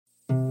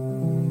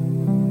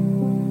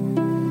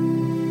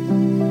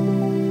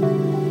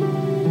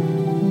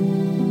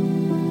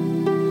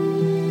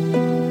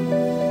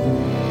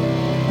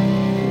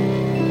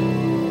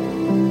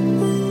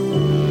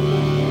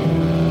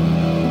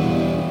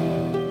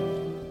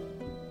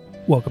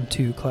Welcome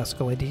to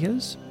Classical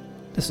Ideas.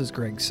 This is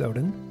Greg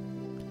Soden.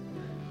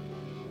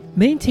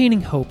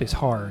 Maintaining hope is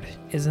hard,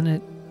 isn't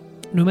it?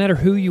 No matter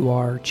who you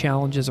are,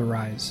 challenges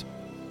arise.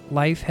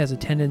 Life has a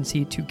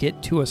tendency to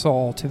get to us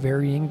all to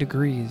varying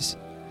degrees.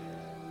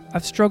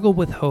 I've struggled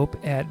with hope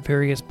at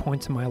various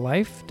points in my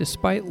life,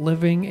 despite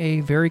living a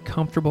very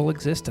comfortable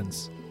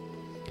existence.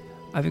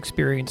 I've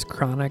experienced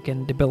chronic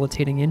and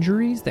debilitating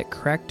injuries that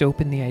cracked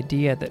open the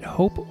idea that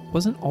hope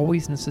wasn't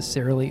always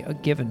necessarily a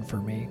given for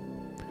me.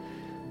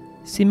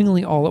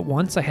 Seemingly all at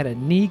once, I had a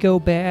knee go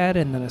bad,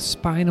 and then a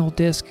spinal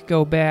disc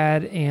go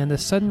bad, and the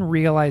sudden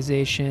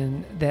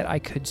realization that I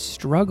could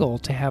struggle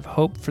to have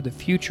hope for the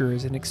future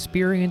is an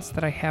experience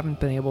that I haven't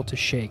been able to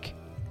shake.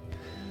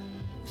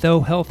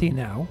 Though healthy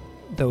now,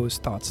 those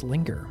thoughts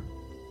linger.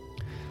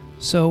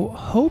 So,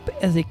 hope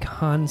as a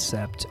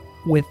concept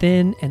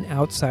within and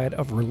outside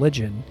of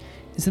religion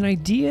is an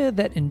idea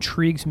that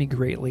intrigues me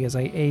greatly as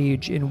I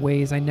age in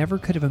ways I never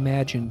could have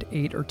imagined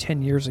 8 or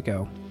 10 years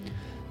ago.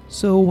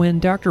 So when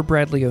Dr.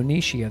 Bradley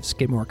Onishi of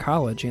Skidmore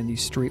College and the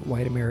Street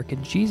White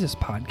American Jesus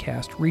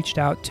podcast reached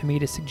out to me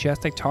to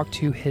suggest I talk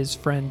to his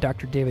friend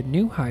Dr. David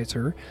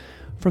Neuhauser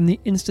from the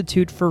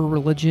Institute for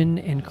Religion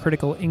and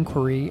Critical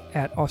Inquiry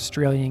at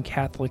Australian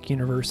Catholic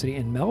University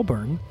in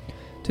Melbourne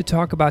to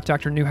talk about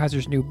Dr.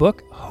 Neuhauser's new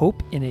book,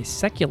 Hope in a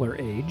Secular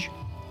Age,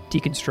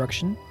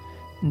 Deconstruction,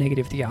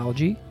 Negative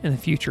Theology, and the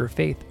Future of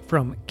Faith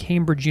from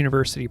Cambridge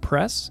University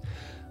Press,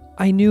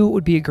 I knew it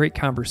would be a great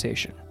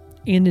conversation.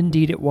 And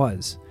indeed it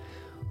was.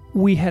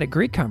 We had a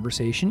great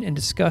conversation and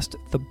discussed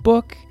the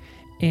book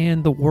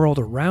and the world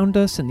around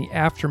us in the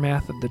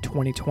aftermath of the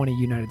 2020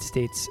 United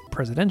States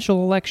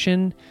presidential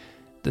election,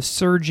 the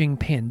surging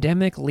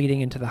pandemic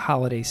leading into the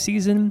holiday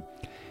season,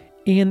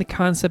 and the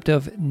concept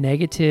of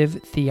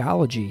negative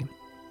theology.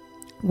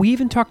 We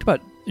even talked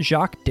about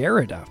Jacques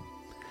Derrida,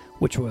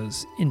 which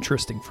was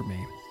interesting for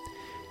me.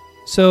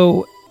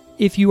 So,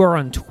 if you are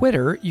on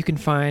Twitter, you can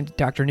find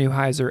Dr.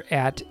 Neuhauser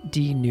at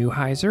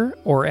dneuhauser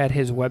or at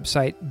his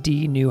website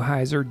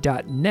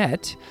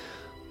dneuhauser.net.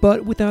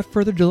 But without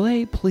further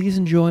delay, please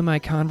enjoy my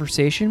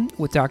conversation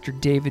with Dr.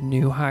 David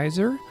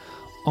Neuhauser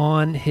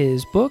on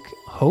his book,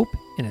 Hope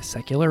in a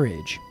Secular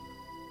Age.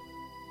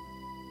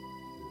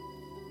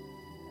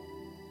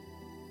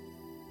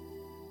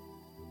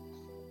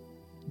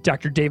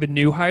 Dr. David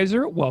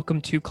Neuhauser, welcome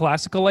to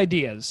Classical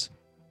Ideas.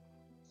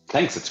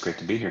 Thanks, it's great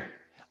to be here.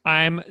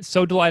 I'm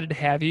so delighted to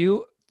have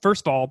you.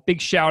 First of all,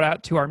 big shout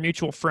out to our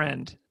mutual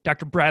friend,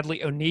 Dr. Bradley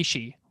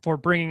Onishi, for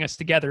bringing us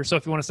together. So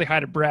if you want to say hi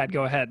to Brad,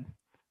 go ahead.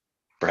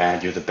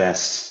 Brad, you're the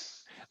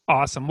best.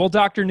 Awesome. Well,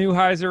 Dr.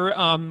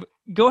 Neuhauser,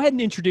 go ahead and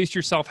introduce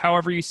yourself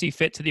however you see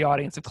fit to the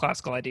audience of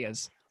Classical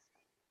Ideas.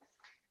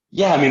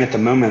 Yeah, I mean, at the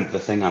moment, the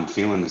thing I'm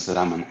feeling is that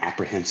I'm an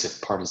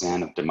apprehensive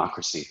partisan of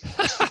democracy,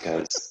 just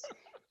because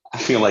I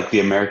feel like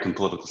the American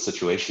political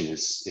situation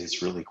is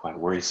really quite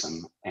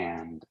worrisome,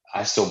 and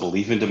I still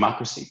believe in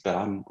democracy, but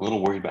I'm a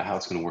little worried about how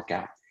it's going to work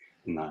out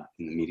in the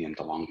medium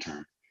to long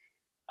term.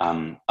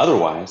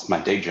 Otherwise, my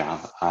day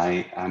job,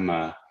 I'm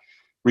a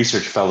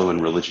research fellow in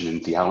religion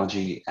and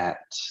theology at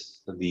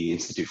the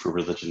Institute for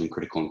Religion and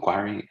Critical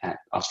Inquiry at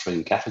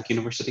Australian Catholic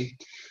University.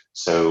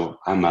 So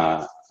I'm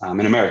an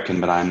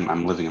American, but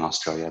I'm living in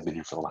Australia. I've been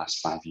here for the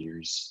last 5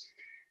 years.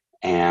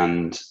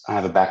 And I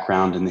have a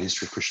background in the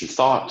history of Christian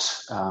thought,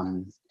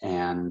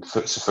 and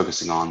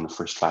focusing on the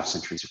first 5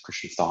 centuries of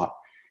Christian thought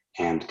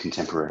and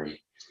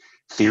contemporary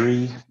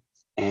theory.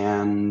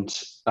 And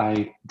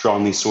I draw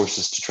on these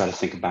sources to try to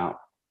think about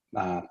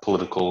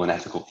political and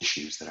ethical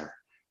issues that are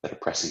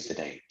pressing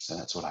today. So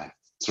that's what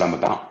I'm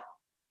about.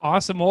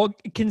 Awesome. Well,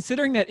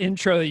 considering that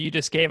intro that you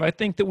just gave, I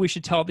think that we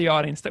should tell the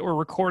audience that we're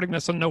recording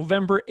this on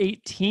November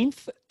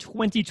 18th,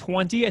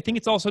 2020. I think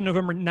it's also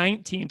November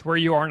 19th where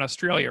you are in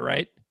Australia,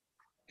 right?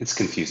 It's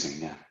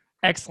confusing, yeah.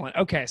 Excellent.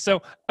 Okay,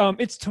 so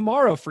it's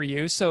tomorrow for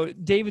you. So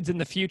David's in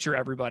the future,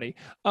 everybody.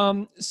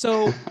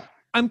 So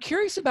I'm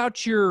curious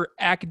about your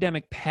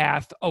academic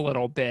path a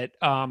little bit.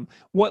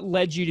 What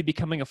led you to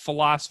becoming a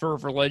philosopher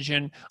of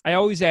religion? I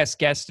always ask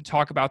guests to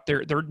talk about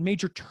their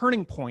major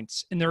turning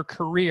points in their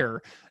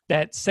career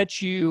that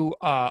set you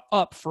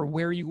up for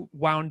where you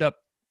wound up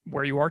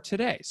where you are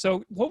today.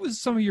 So what was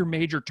some of your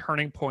major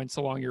turning points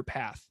along your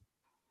path?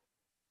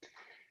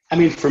 I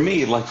mean, for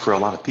me, like for a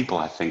lot of people,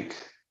 I think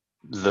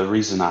the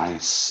reason I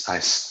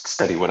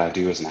study what I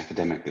do as an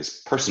academic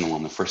is personal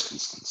in the first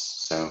instance.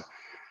 So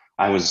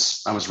I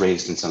was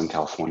raised in Southern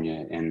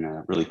California in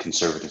a really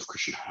conservative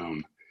Christian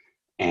home,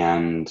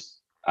 and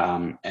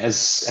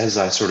as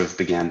I sort of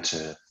began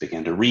to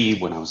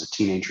read when I was a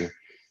teenager,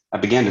 I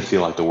began to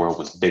feel like the world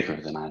was bigger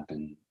than I'd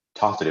been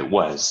taught that it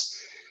was.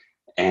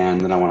 And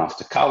then I went off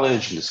to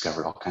college and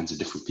discovered all kinds of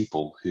different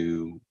people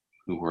who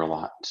were a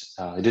lot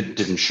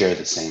didn't share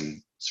the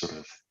same sort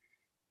of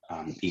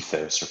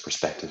ethos or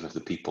perspective of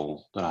the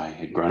people that I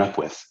had grown up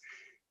with.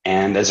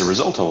 And as a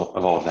result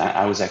of all of that,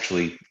 I was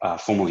actually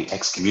formally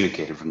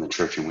excommunicated from the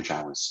church in which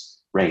I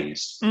was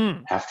raised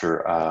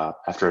after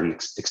an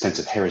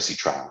extensive heresy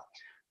trial.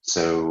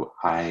 So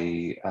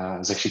I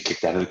was actually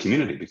kicked out of the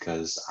community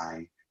because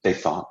I they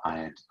thought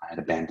I had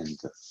abandoned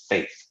the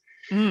faith.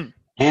 Mm.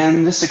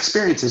 And this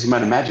experience, as you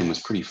might imagine, was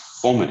pretty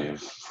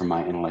formative for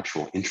my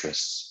intellectual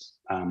interests,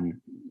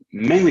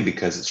 mainly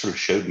because it sort of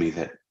showed me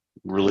that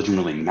religion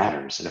really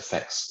matters. It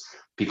affects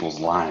people's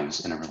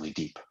lives in a really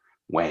deep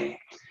way.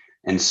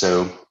 And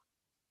so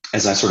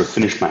as I sort of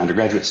finished my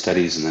undergraduate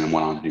studies and then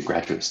went on to do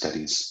graduate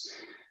studies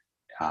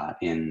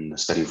in the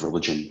study of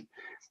religion,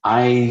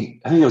 I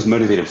think I was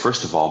motivated,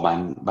 first of all,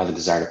 by the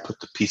desire to put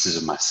the pieces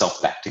of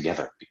myself back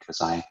together, because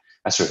I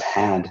sort of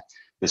had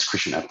this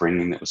Christian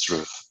upbringing that was sort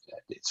of,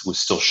 it was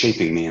still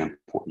shaping me in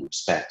important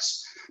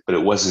respects, but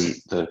it wasn't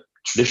the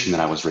tradition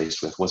that I was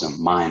raised with, wasn't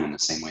mine in the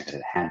same way that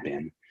it had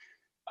been.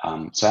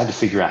 So I had to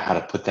figure out how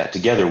to put that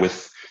together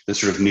with the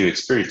sort of new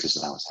experiences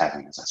that I was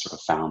having as I sort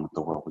of found that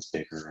the world was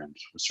bigger and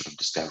was sort of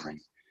discovering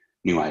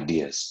new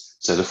ideas.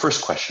 So the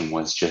first question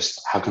was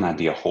just, how can I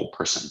be a whole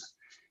person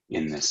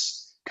in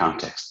this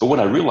context? But what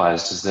I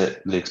realized is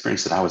that the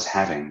experience that I was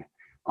having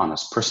on a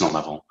personal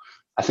level,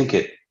 I think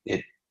it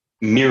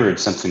mirrored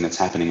something that's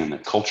happening in the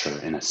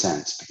culture in a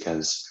sense,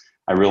 because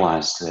I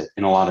realized that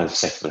in a lot of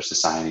secular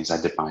societies,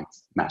 I did my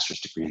master's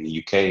degree in the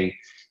UK.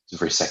 It's a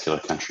very secular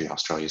country.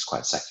 Australia is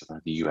quite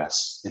secular. The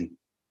US in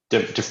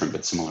different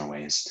but similar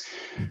ways.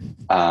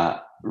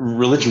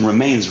 Religion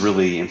remains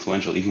really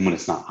influential, even when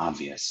it's not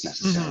obvious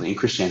necessarily. And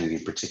Christianity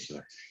in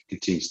particular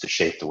continues to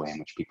shape the way in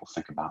which people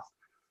think about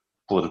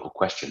political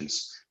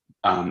questions.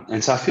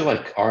 And so I feel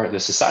like the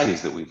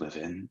societies that we live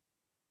in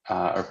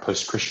are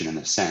post-Christian in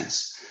a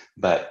sense,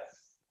 but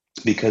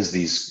because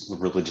these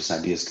religious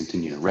ideas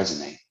continue to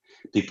resonate,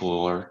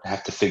 people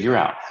have to figure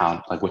out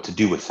what to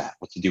do with that,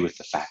 what to do with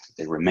the fact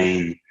that they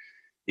remain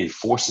in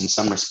force in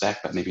some respect,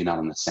 but maybe not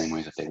in the same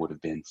way that they would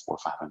have been 400 or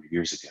 500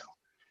 years ago.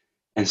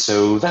 And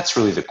so that's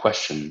really the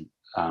question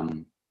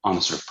on the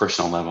sort of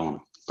personal level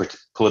and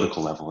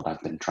political level that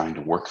I've been trying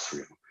to work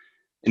through.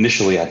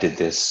 Initially, I did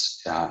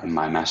this in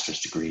my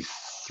master's degree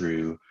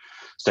through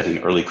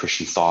studying early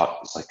Christian thought.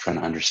 It's like trying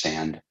to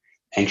understand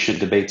ancient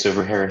debates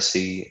over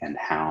heresy and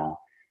how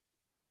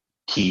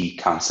key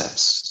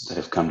concepts that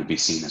have come to be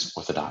seen as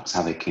orthodox,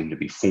 how they came to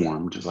be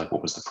formed, like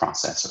what was the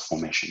process of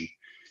formation.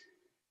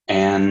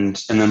 And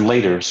then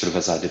later, sort of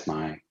as I did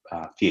my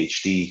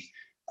PhD,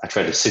 I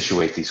tried to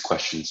situate these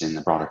questions in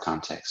the broader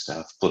context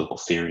of political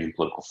theory and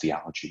political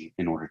theology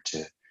in order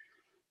to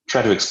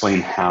try to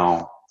explain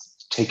how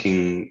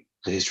taking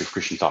the history of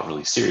Christian thought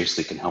really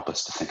seriously can help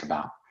us to think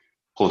about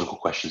political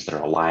questions that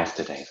are alive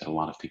today that a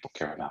lot of people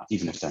care about,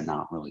 even if they're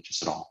not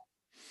religious at all.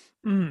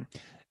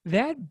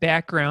 That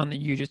background that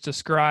you just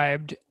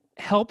described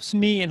helps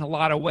me in a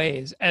lot of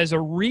ways. As a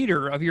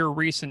reader of your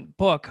recent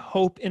book,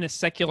 Hope in a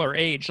Secular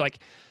Age, like,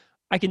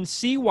 I can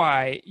see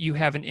why you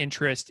have an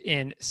interest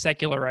in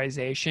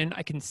secularization.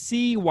 I can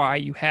see why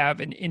you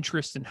have an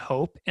interest in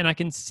hope. And I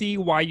can see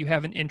why you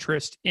have an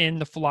interest in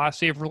the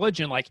philosophy of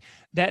religion. Like,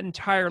 that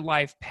entire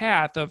life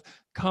path of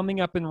coming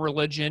up in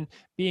religion,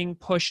 being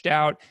pushed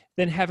out,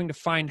 then having to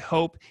find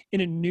hope in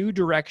a new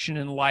direction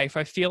in life,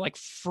 I feel like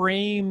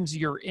frames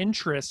your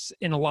interests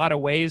in a lot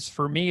of ways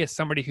for me as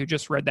somebody who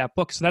just read that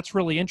book. So that's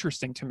really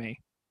interesting to me.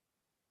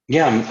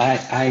 Yeah,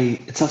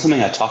 it's not something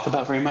I talk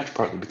about very much,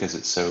 partly because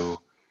it's so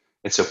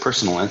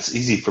personal, and it's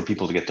easy for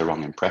people to get the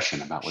wrong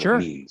impression about what Sure. it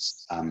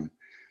means.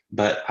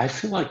 But I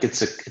feel like it's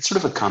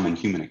sort of a common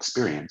human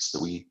experience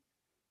that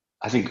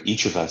I think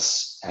each of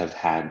us have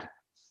had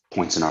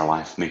points in our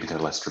life, maybe they're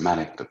less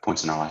dramatic, but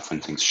points in our life when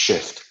things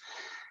shift,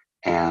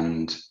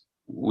 and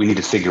we need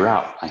to figure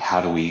out, like, how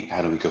do we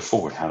go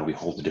forward? How do we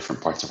hold the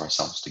different parts of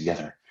ourselves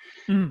together?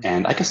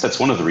 And I guess that's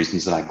one of the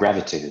reasons that I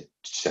gravitated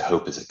to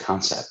hope as a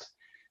concept,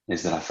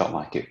 is that I felt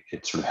like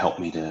it sort of helped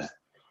me to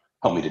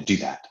do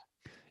that.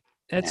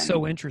 That's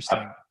so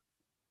interesting.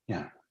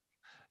 Yeah.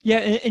 Yeah,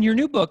 and your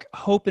new book,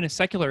 Hope in a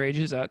Secular Age,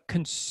 is a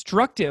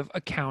constructive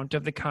account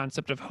of the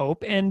concept of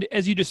hope. And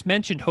as you just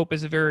mentioned, hope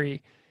is a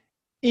very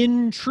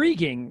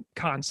intriguing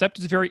concept.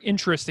 It's a very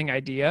interesting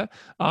idea,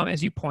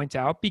 as you point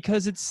out,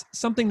 because it's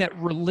something that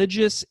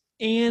religious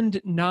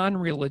and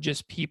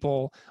non-religious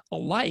people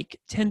alike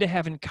tend to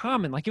have in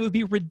common. Like, it would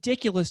be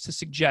ridiculous to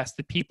suggest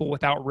that people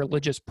without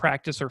religious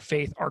practice or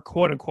faith are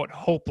quote unquote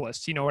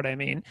hopeless. You know what I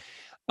mean?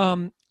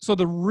 So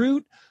the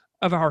root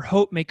of our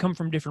hope may come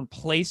from different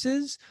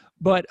places,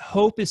 but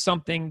hope is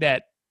something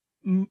that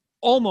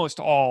almost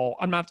all,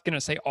 I'm not going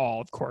to say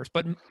all, of course,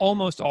 but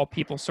almost all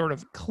people sort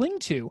of cling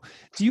to.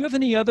 Do you have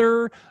any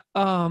other,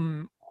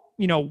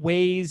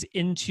 ways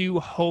into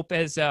hope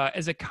as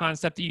a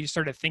concept that you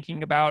started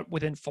thinking about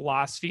within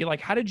philosophy?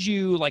 Like, how did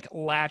you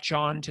latch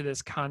on to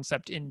this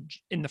concept in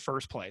the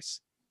first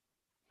place?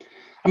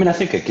 I mean, I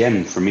think,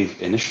 again, for me,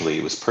 initially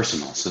it was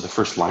personal. So the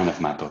first line of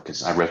my book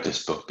is, I wrote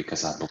this book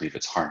because I believe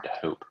it's hard to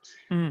hope.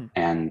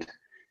 And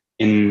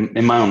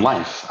in my own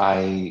life,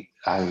 I've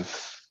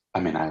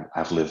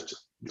lived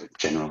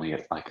generally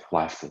like a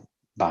life that,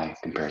 by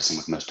comparison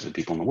with most of the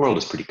people in the world,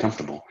 is pretty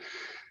comfortable.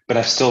 But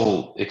I've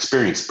still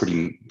experienced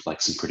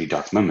some pretty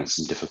dark moments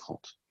and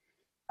difficult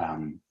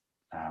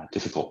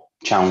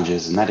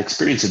challenges. And that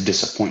experience of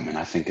disappointment,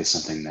 I think, is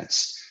something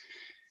that's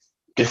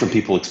different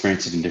people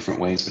experience it in different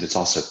ways, but it's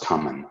also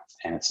common,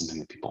 and it's something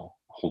that people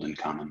hold in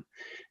common.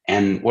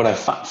 And what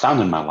I've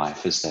found in my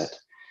life is that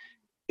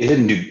it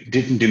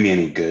didn't do me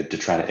any good to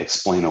try to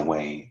explain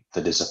away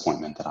the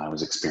disappointment that I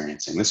was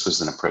experiencing. This was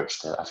an approach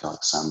that I feel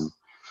like some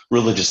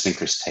religious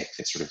thinkers take.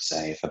 They sort of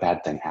say, if a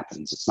bad thing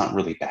happens, it's not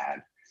really bad.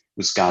 It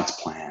was God's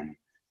plan.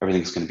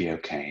 Everything's going to be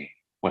okay,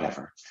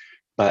 whatever.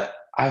 But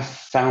I've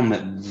found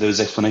that those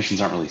explanations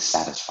aren't really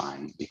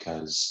satisfying,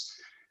 because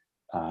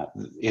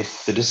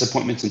if the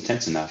disappointment's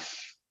intense enough,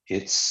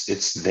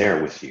 it's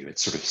there with you.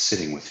 It's sort of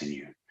sitting within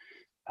you.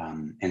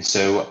 And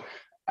so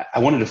I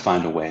wanted to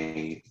find a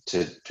way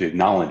to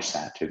acknowledge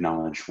that, to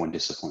acknowledge when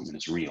disappointment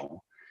is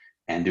real,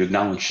 and to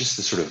acknowledge just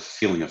the sort of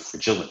feeling of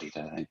fragility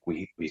that I think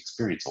we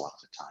experience a lot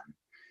of the time,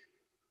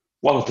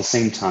 while at the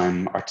same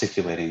time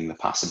articulating the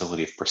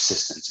possibility of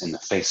persistence in the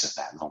face of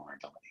that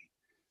vulnerability.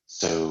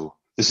 So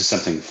this is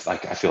something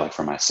like I feel like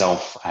for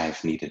myself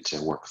I've needed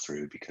to work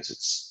through, because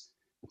it's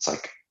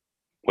like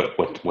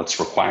what's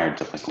required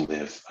to like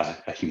live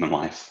a human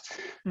life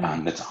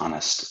that's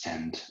honest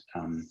and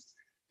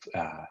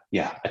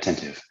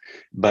attentive.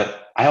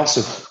 But I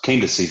also came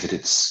to see that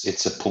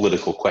it's a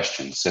political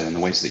question. So in the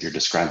ways that you're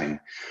describing,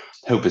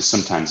 hope is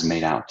sometimes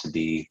made out to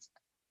be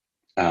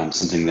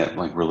something that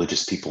like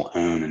religious people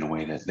own, in a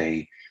way that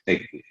they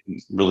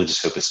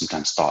religious hope is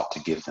sometimes thought to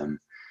give them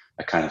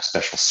a kind of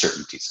special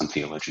certainty. Some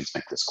theologians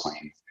make this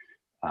claim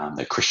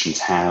that Christians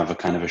have a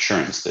kind of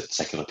assurance that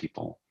secular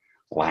people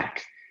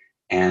lack.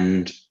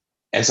 And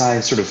as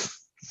I sort of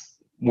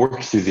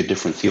worked through the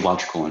different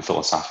theological and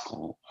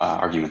philosophical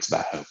arguments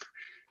about hope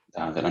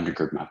that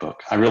undergird my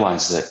book, I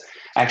realized that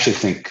I actually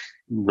think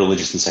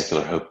religious and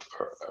secular hope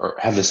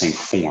have the same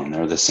form.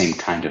 They're the same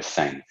kind of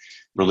thing.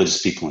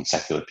 Religious people and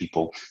secular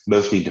people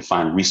both need to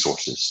find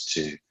resources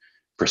to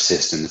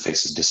persist in the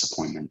face of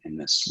disappointment in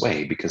this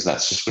way, because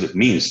that's just what it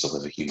means to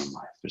live a human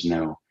life.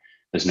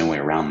 There's no way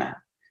around that.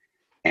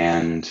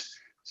 And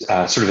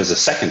sort of as a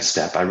second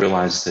step, I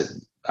realized that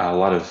a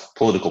lot of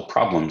political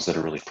problems that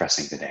are really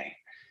pressing today,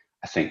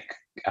 I think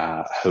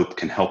hope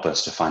can help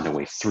us to find a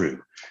way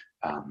through,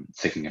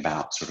 thinking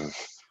about sort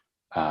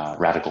of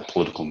radical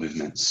political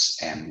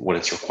movements and what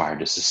it's required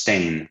to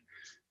sustain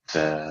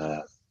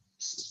the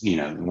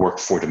work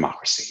for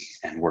democracy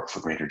and work for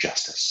greater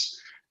justice.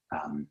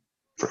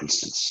 For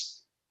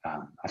instance,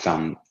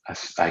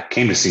 I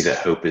came to see that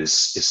hope is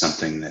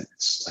something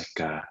that's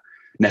like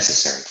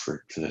necessary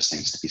for those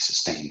things to be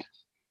sustained.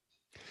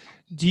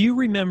 Do you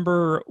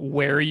remember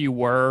where you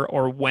were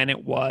or when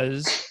it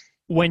was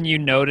when you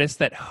noticed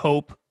that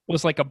hope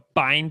was like a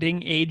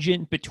binding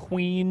agent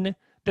between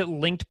that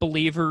linked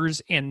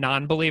believers and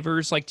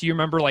non-believers? Like, do you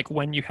remember like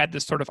when you had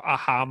this sort of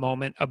aha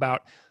moment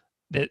about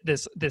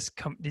this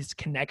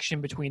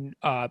connection between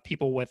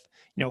people with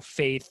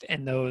faith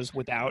and those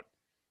without?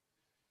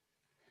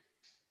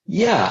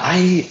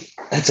 Yeah,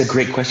 that's a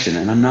great question,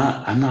 and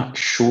I'm not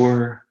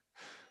sure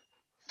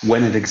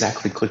when it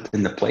exactly clicked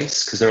into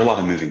place, because there are a lot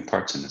of moving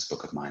parts in this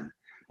book of mine.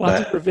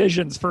 Lots of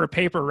revisions for a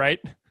paper, right?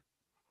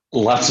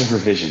 Lots of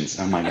revisions.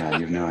 Oh my God,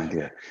 you have no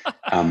idea.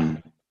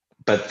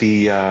 But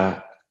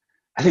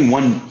I think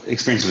one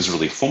experience that was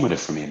really formative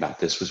for me about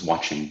this was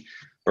watching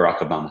Barack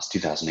Obama's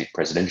 2008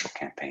 presidential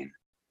campaign.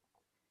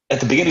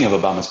 At the beginning of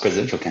Obama's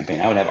presidential campaign,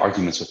 I would have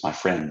arguments with my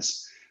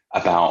friends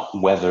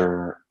about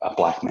whether a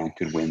Black man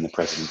could win the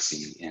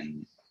presidency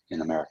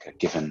in America,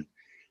 given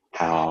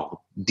how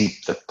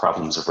deep the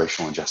problems of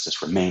racial injustice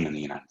remain in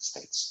the United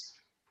States.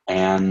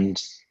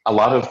 And a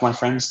lot of my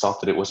friends thought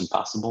that it wasn't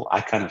possible.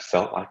 I kind of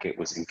felt like it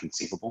was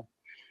inconceivable.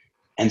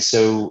 And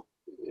so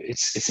it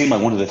seemed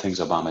like one of the things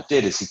Obama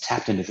did is he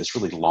tapped into this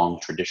really long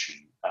tradition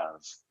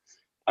of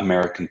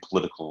American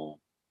political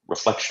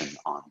reflection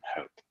on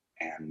hope.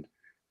 And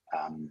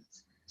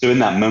so in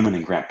that moment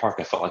in Grant Park,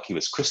 I felt like he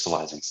was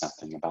crystallizing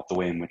something about the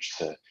way in which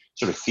the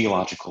sort of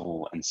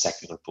theological and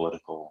secular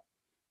political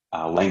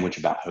language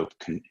about hope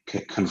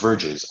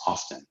converges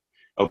often.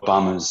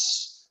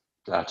 Obama's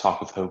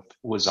talk of hope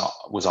was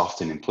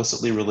often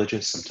implicitly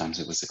religious. Sometimes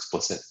it was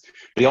explicit,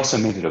 but he also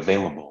made it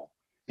available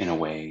in a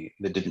way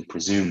that didn't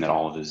presume that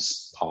all of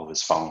his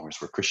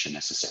followers were Christian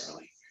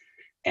necessarily.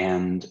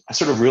 And I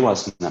sort of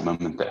realized in that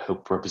moment that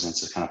hope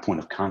represents a kind of point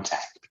of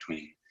contact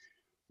between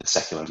the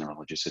secular and the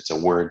religious. It's a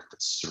word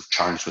that's sort of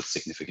charged with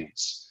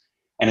significance,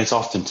 and it's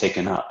often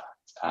taken up,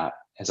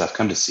 as I've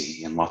come to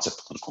see in lots of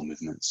political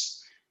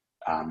movements,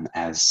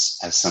 as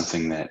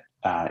something that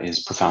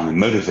is profoundly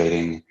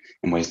motivating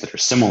in ways that are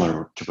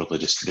similar to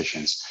religious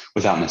traditions,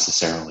 without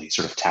necessarily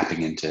sort of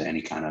tapping into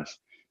any kind of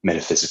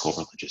metaphysical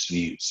religious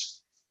views.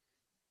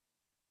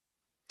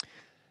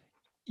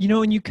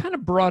 And you kind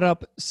of brought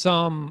up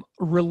some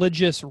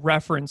religious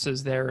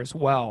references there as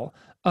well.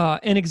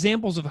 And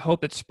examples of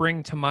hope that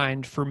spring to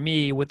mind for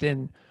me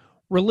within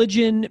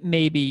religion,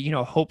 maybe,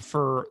 hope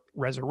for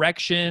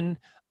resurrection.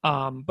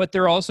 But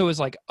there also is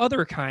like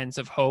other kinds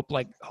of hope,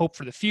 like hope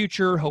for the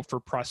future, hope for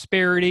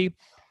prosperity.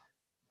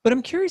 But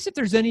I'm curious if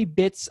there's any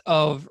bits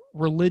of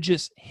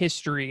religious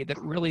history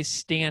that really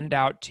stand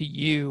out to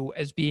you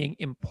as being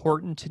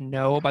important to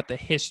know about the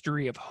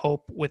history of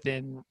hope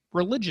within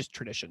religious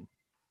tradition.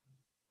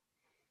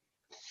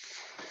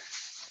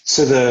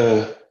 So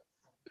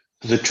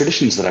the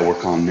traditions that I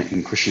work on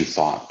in Christian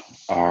thought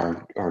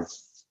are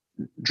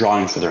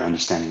drawing for their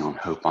understanding on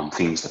hope on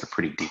themes that are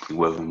pretty deeply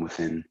woven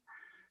within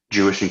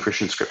Jewish and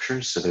Christian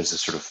scriptures. So there's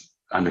this sort of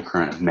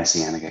undercurrent of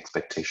messianic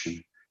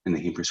expectation in the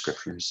Hebrew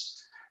scriptures.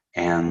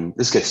 And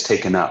this gets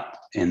taken up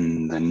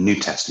in the New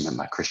Testament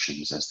by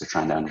Christians as they're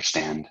trying to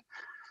understand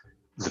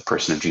the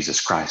person of Jesus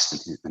Christ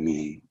and the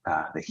meaning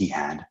that he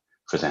had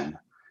for them.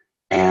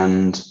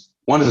 And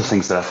one of the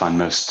things that I find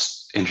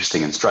most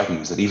interesting and striking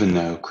is that even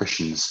though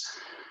Christians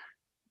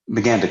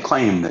began to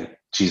claim that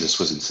Jesus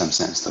was in some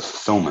sense the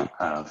fulfillment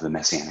of the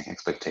messianic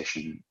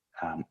expectation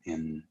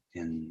in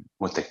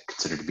what they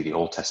considered to be the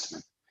Old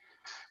Testament,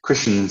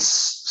 Christians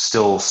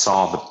still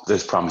saw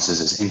those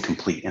promises as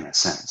incomplete in a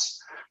sense.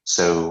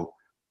 So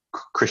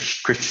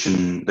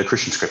the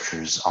Christian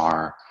scriptures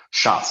are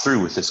shot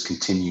through with this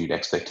continued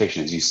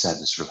expectation, as you said,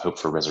 this sort of hope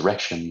for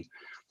resurrection,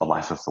 the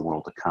life of the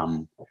world to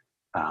come,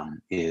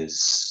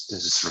 is a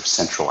sort of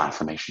central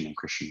affirmation in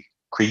Christian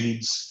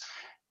creeds.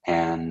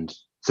 And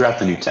throughout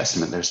the New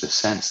Testament, there's this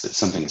sense that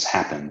something has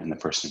happened in the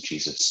person of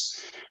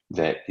Jesus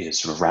that is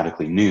sort of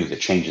radically new, that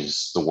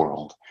changes the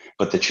world,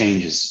 but the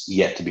change is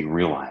yet to be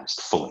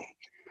realized fully.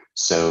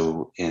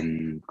 So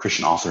in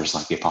Christian authors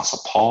like the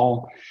Apostle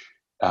Paul,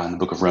 in the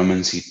book of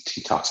Romans,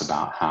 he talks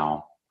about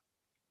how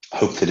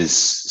hope that is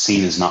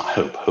seen is not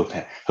hope.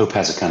 Hope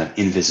has a kind of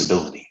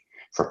invisibility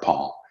for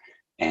Paul.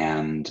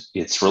 And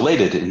it's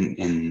related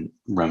in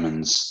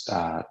Romans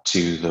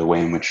to the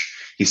way in which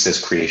he says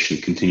creation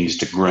continues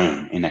to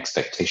groan in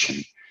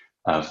expectation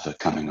of the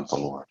coming of the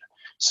Lord.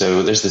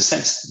 So there's this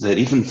sense that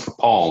even for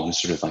Paul,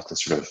 who's sort of like the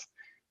sort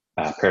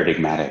of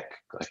paradigmatic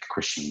like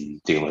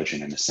Christian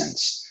theologian in a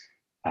sense,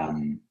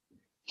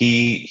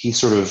 he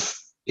sort of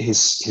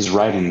his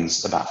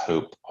writings about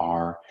hope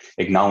are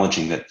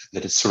acknowledging that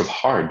it's sort of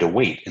hard to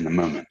wait in the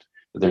moment.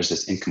 That there's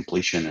this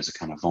incompletion, there's a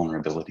kind of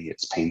vulnerability,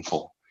 it's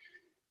painful.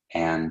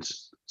 And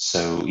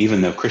so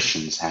even though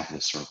Christians have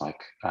this sort of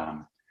like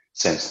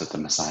sense that the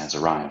Messiah has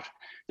arrived,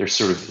 they're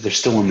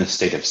still in this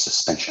state of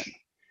suspension.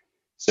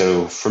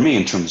 So for me,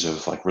 in terms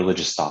of like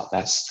religious thought,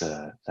 that's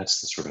the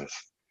sort of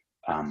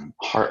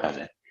heart of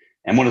it.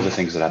 And one of the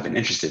things that I've been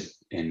interested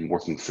in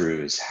working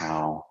through is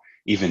how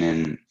even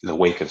in the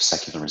wake of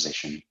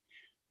secularization,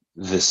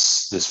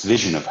 this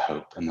vision of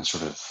hope and the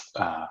sort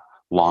of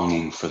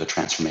longing for the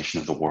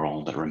transformation of the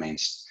world that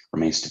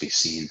remains to be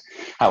seen,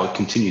 how it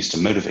continues to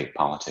motivate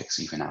politics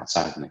even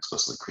outside of an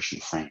explicitly Christian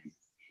frame.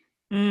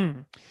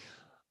 Mm.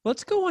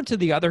 Let's go on to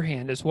the other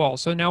hand as well.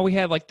 So now we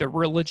have like the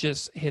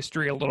religious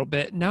history a little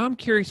bit. Now I'm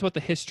curious about the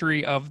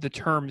history of the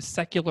term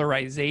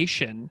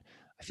secularization.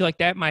 I feel like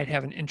that might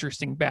have an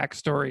interesting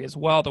backstory as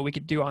well that we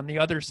could do on the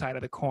other side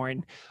of the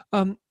coin.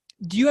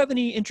 Do you have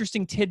any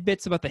interesting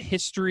tidbits about the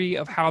history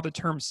of how the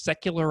term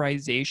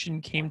secularization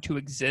came to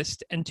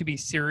exist and to be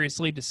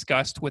seriously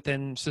discussed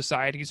within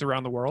societies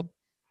around the world?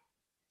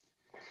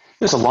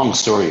 There's a long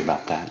story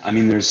about that. I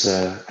mean, I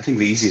think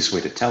the easiest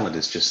way to tell it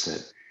is just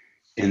that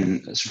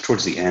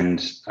towards the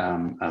end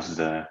of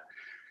the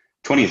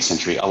 20th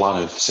century, a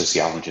lot of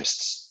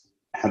sociologists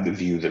had the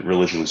view that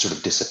religion was sort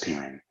of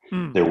disappearing.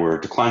 There were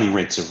declining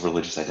rates of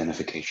religious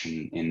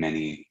identification in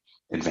many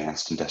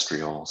advanced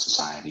industrial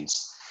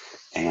societies.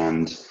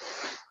 And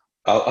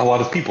a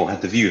lot of people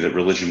had the view that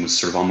religion was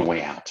sort of on the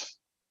way out.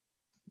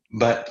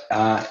 But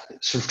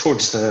sort of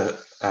towards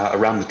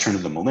around the turn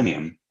of the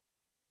millennium,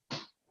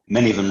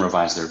 many of them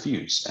revised their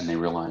views, and they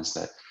realized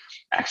that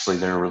actually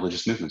there are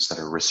religious movements that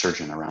are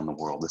resurgent around the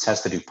world. This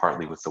has to do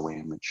partly with the way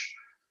in which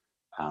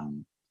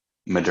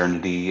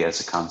modernity as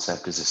a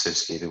concept is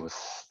associated with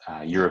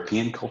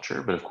European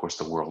culture, but of course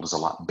the world is a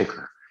lot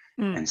bigger.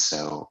 And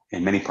so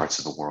in many parts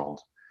of the world,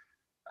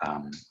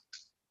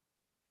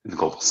 in the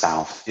global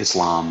south,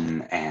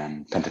 Islam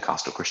and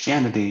Pentecostal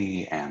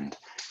Christianity and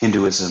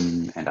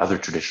Hinduism and other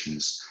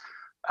traditions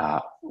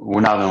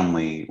were not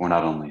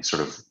only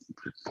sort of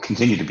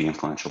continue to be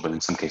influential, but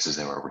in some cases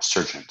they were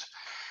resurgent.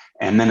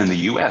 And then in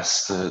the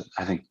US,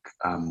 I think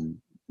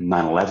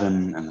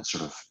 9/11 and the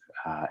sort of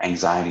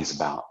anxieties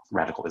about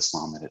radical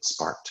Islam that it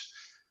sparked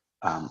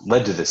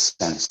led to this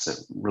sense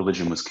that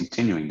religion was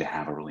continuing to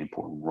have a really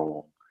important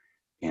role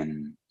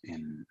in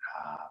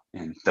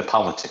the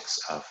politics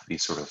of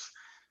these sort of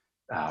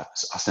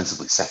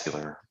ostensibly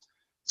secular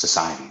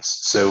societies.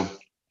 So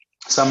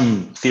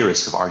some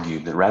theorists have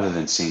argued that rather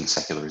than seeing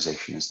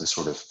secularization as the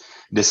sort of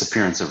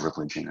disappearance of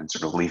religion and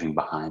sort of leaving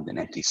behind an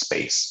empty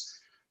space,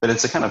 that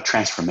it's a kind of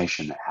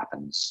transformation that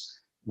happens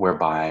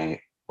whereby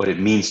what it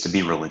means to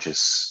be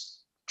religious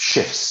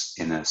shifts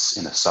in a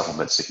subtle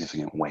but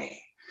significant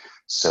way.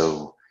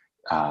 So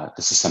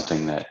this is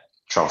something that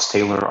Charles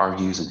Taylor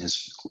argues in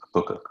his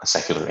book, A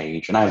Secular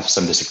Age. And I have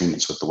some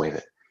disagreements with the way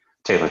that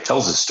Taylor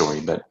tells his story,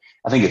 but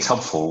I think it's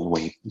helpful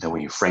the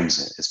way he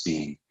frames it as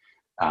being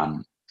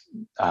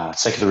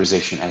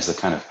secularization as the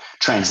kind of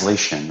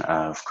translation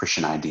of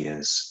Christian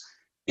ideas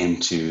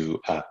into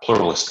a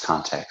pluralist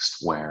context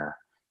where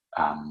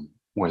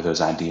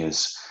those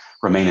ideas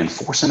remain in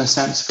force in a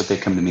sense, but they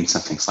come to mean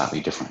something slightly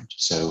different.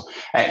 So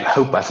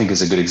hope, I think,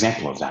 is a good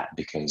example of that,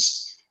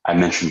 because I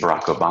mentioned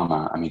Barack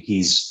Obama. I mean,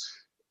 he's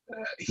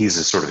a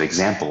sort of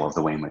example of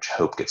the way in which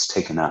hope gets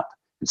taken up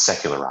and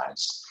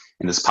secularized.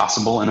 And it's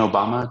possible in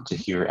Obama to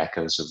hear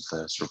echoes of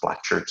the sort of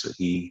Black church that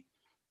he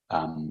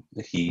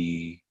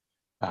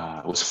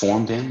was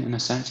formed in a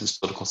sense, his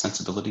political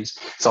sensibilities.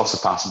 It's also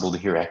possible to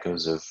hear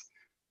echoes of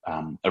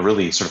a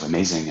really sort of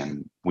amazing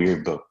and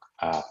weird book,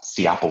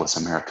 Theopolis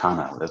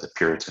Americana, that the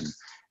Puritan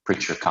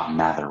preacher Cotton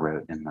Mather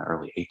wrote in the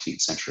early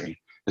 18th century.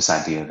 This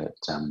idea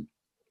that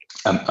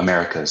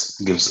America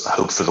gives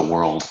hope for the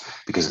world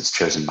because it's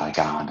chosen by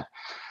God.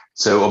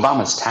 So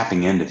Obama's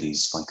tapping into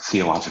these like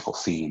theological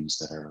themes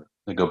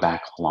that go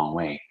back a long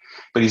way,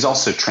 but he's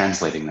also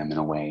translating them in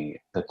a way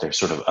that they're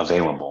sort of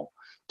available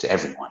to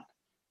everyone.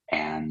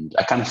 And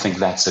I kind of think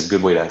that's a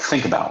good way to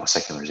think about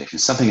secularization.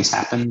 Something has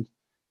happened.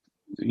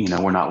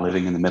 We're not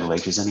living in the Middle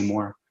Ages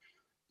anymore,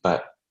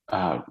 but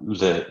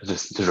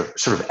the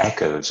sort of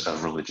echoes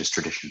of religious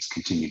traditions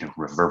continue to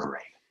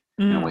reverberate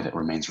in a way that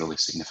remains really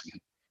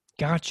significant.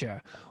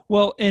 Gotcha.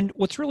 Well, and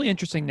what's really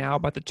interesting now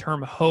about the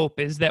term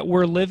hope is that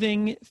we're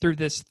living through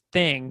this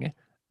thing,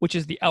 which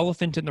is the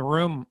elephant in the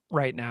room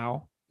right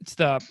now. It's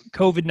the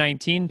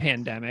COVID-19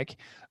 pandemic.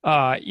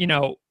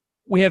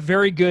 We have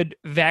very good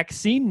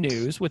vaccine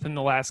news within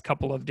the last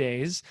couple of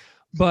days,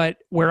 but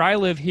where I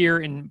live here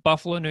in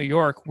Buffalo, New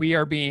York, we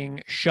are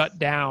being shut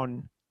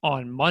down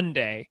on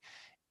Monday.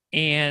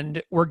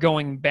 And we're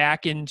going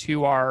back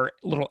into our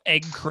little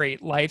egg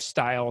crate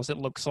lifestyles, it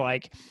looks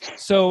like.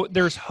 So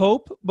there's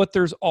hope, but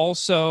there's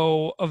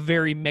also a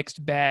very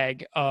mixed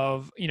bag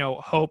of,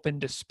 hope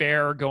and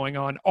despair going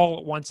on all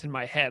at once in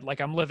my head.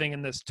 Like I'm living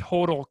in this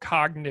total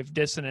cognitive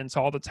dissonance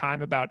all the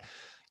time about,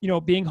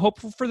 being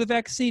hopeful for the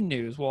vaccine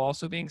news while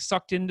also being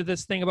sucked into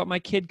this thing about my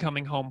kid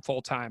coming home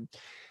full time.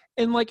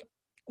 And like,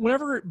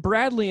 whenever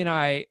Bradley and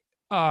I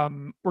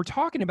we're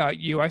talking about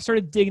you, I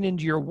started digging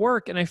into your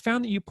work, and I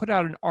found that you put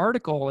out an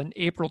article in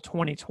April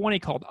 2020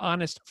 called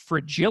Honest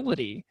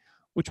Fragility,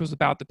 which was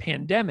about the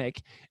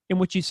pandemic, in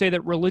which you say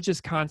that religious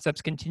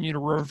concepts continue to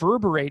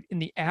reverberate in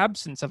the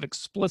absence of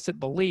explicit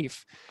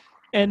belief.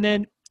 And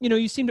then,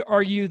 you seem to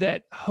argue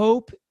that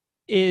hope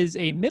is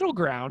a middle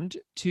ground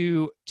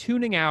to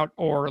tuning out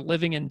or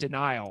living in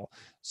denial.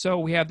 So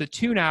we have the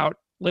tune out,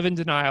 live in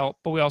denial,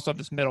 but we also have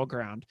this middle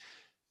ground.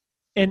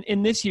 And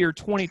in this year,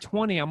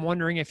 2020, I'm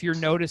wondering if you're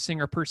noticing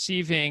or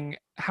perceiving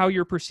how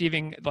you're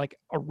perceiving like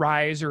a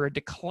rise or a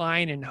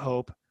decline in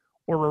hope,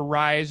 or a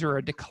rise or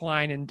a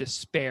decline in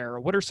despair.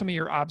 What are some of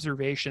your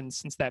observations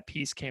since that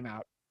piece came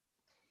out?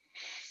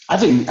 I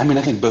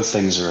think both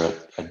things are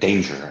a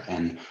danger.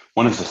 And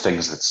one of the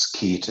things that's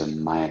key to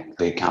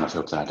the account of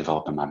hope that I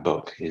develop in my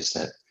book is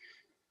that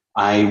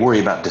I worry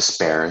about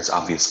despair. It's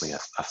obviously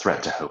a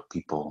threat to hope.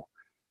 People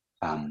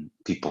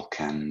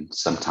can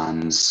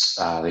sometimes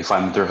they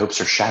find that their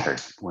hopes are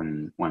shattered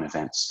when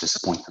events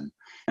disappoint them,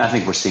 and I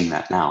think we're seeing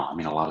that now. I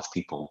mean, a lot of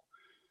people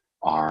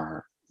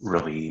are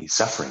really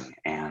suffering,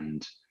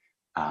 and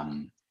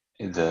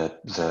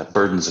the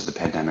burdens of the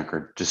pandemic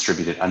are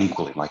distributed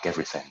unequally, like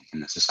everything in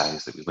the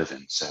societies that we live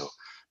in. So,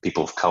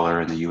 people of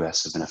color in the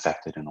U.S. have been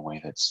affected in a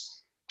way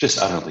that's just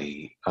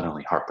utterly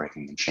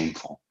heartbreaking and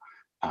shameful.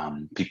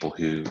 People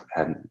who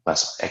had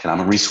less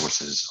economic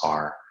resources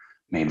are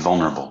made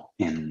vulnerable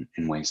in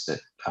ways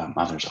that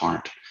others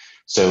aren't.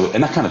 So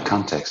in that kind of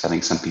context, I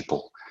think some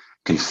people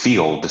can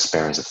feel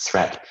despair as a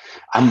threat.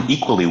 I'm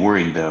equally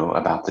worried, though,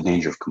 about the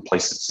danger of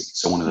complacency.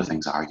 So one of the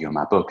things I argue in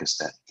my book is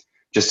that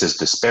just as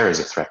despair is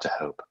a threat to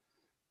hope,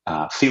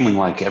 feeling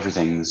like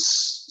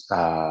everything's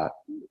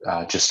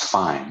just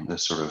fine, the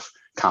sort of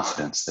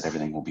confidence that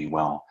everything will be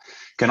well,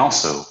 can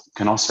also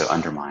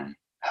undermine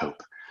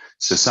hope.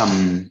 So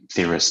some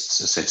theorists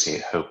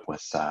associate hope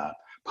with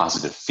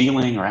positive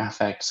feeling or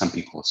affect. Some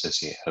people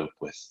associate hope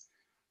with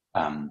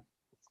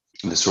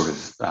a sort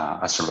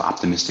of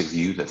optimistic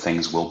view that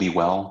things will be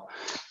well.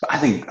 But I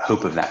think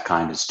hope of that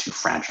kind is too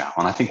fragile,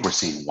 and I think we're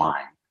seeing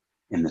why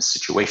in this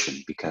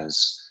situation,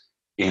 because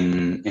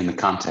in the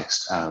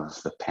context of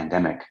the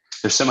pandemic,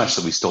 there's so much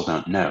that we still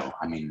don't know.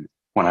 I mean,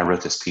 when I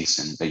wrote this piece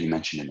that you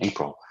mentioned in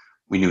April,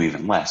 we knew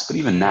even less. But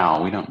even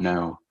now, we don't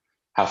know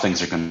how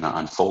things are going to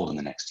unfold in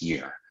the next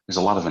year. There's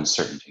a lot of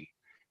uncertainty.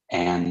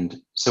 And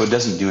so it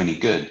doesn't do any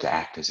good to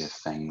act as if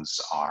things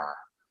are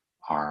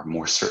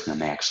more certain than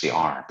they actually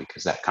are,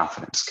 because that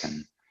confidence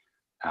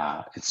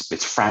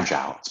it's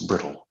fragile, it's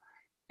brittle.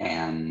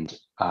 And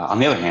on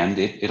the other hand,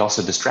 it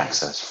also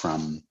distracts us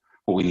from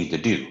what we need to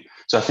do.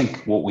 So I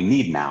think what we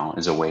need now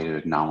is a way to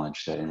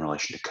acknowledge that in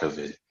relation to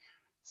COVID,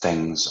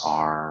 things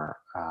are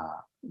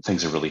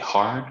really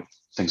hard,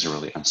 things are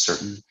really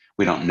uncertain.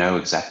 We don't know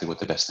exactly what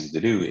the best thing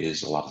to do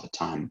is a lot of the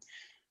time,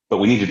 but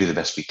we need to do the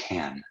best we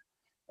can,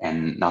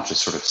 and not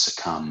just sort of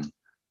succumb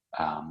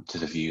to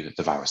the view that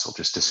the virus will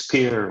just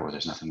disappear or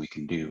there's nothing we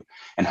can do.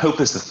 And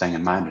hope is the thing,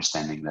 in my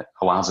understanding, that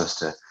allows us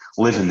to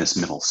live in this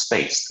middle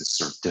space, this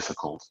sort of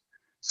difficult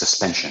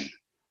suspension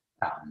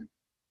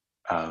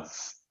of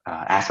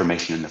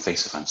affirmation in the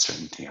face of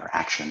uncertainty, or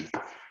action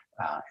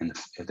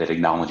that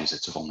acknowledges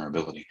its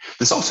vulnerability.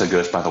 This also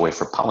goes, by the way,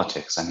 for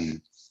politics. I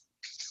mean,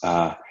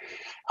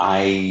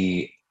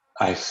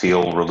 I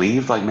feel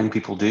relieved, like many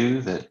people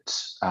do, that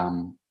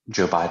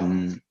Joe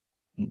Biden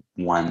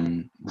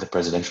won the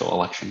presidential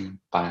election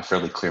by a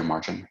fairly clear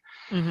margin.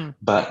 Mm-hmm.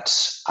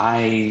 But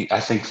I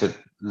think that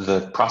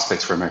the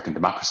prospects for American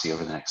democracy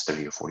over the next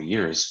 30 or 40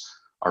 years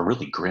are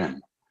really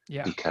grim,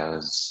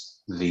 because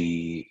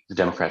the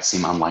Democrats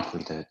seem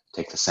unlikely to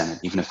take the Senate,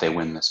 even if they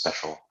win the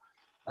special,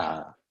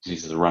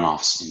 these are the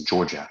runoffs in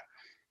Georgia.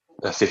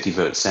 A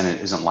 50-vote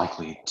Senate isn't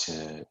likely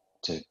to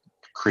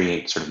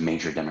create sort of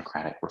major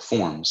democratic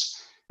reforms.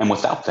 And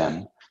without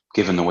them,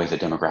 given the way the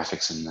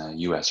demographics in the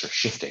US are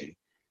shifting,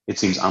 it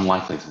seems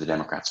unlikely that the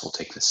Democrats will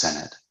take the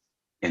Senate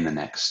in the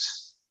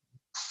next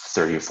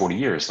 30 or 40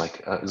 years.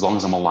 Like, as long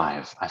as I'm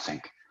alive, I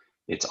think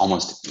it's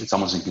almost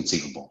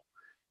inconceivable.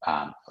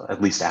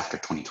 At least after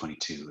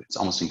 2022, it's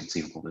almost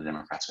inconceivable the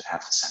Democrats would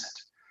have the Senate.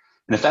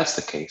 And if that's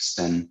the case,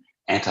 then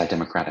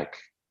anti-democratic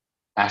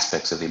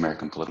aspects of the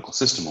American political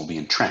system will be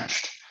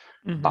entrenched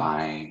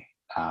by,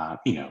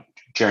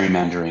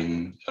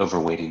 gerrymandering,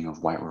 overweighting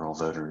of white rural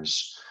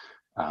voters,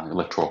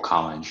 electoral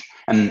college,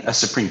 and a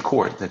Supreme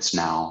Court that's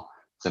now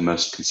the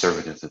most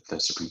conservative that the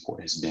Supreme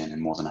Court has been in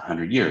more than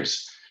 100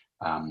 years.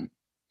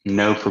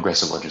 No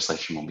progressive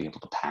legislation will be able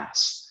to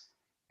pass.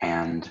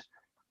 And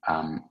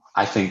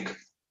I think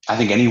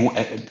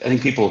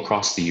people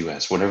across the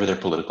U.S., whatever their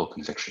political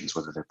convictions,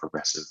 whether they're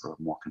progressive or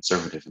more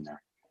conservative in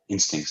their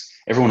instincts,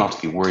 everyone ought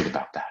to be worried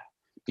about that,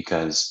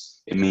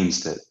 because it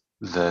means that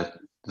the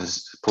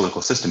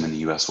political system in the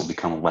U.S. will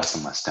become less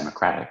and less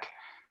democratic,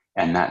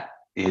 and that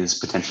is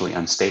potentially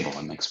unstable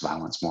and makes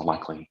violence more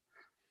likely.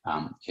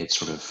 It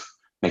sort of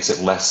makes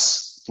it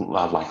less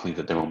likely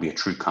that there will be a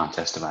true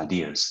contest of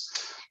ideas.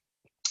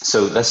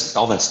 So that's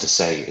to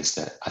say is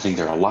that I think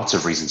there are lots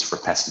of reasons for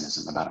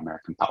pessimism about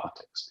American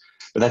politics,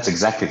 but that's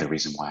exactly the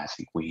reason why I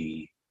think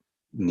we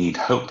need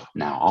hope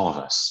now, all of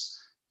us,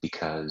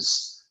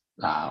 because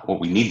what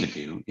we need to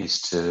do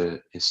is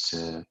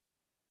to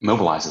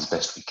mobilize as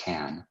best we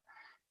can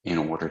in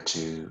order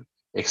to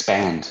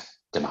expand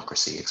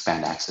democracy,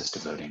 expand access to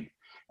voting,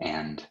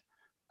 and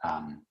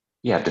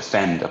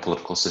defend a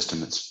political system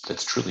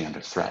that's truly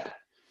under threat.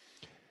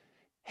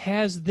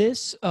 Has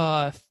this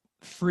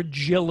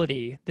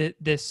fragility,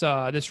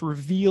 this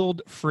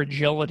revealed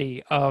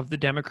fragility of the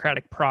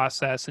democratic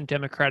process and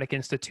democratic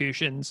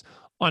institutions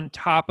on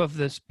top of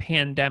this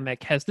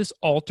pandemic, has this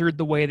altered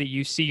the way that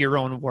you see your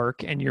own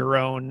work and your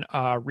own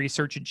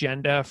research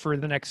agenda for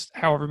the next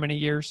however many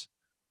years?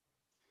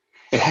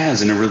 It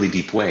has, in a really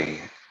deep way.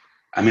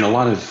 I mean, a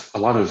lot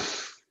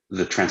of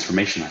the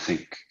transformation, I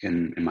think,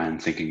 in my own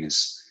thinking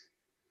is,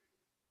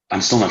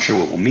 I'm still not sure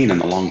what it will mean in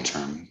the long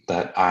term,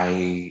 but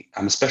I'm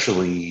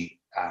especially,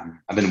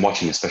 I've been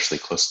watching especially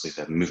closely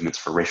the movements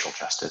for racial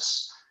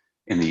justice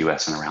in the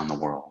US and around the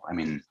world. I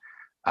mean,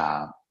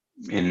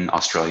 in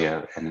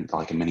Australia and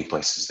like in many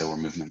places, there were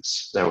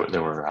movements, there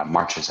were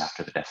marches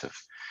after the death of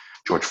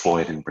George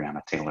Floyd and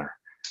Breonna Taylor.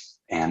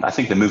 And I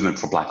think the movement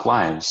for Black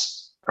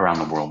lives around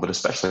the world, but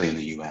especially in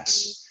the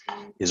US,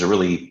 is a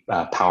really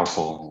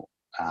powerful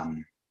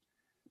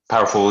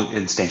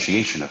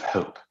instantiation of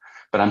hope.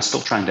 But I'm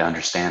still trying to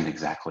understand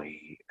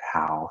exactly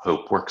how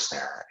hope works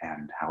there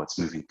and how it's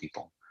moving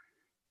people.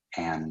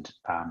 And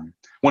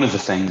one of the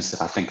things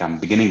that I think I'm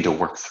beginning to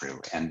work through,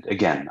 and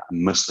again,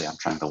 mostly I'm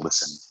trying to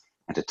listen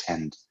and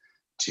attend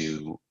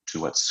to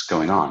what's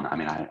going on. I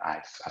mean,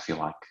 I feel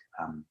like,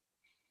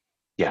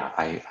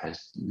 I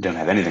don't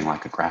have anything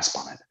like a grasp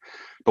on it.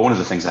 But one of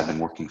the things I've been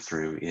working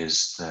through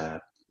is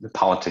the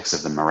politics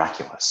of the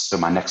miraculous. So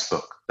my next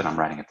book that I'm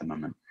writing at the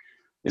moment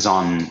is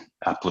on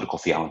political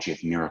theology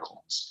of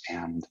miracles.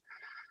 And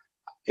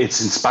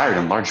it's inspired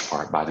in large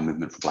part by the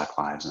movement for Black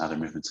Lives and other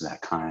movements of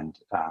that kind,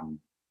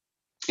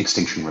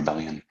 Extinction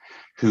Rebellion,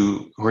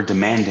 who are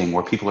demanding,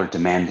 where people are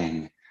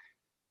demanding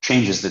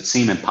changes that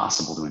seem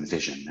impossible to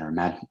envision.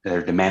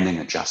 They're demanding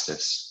a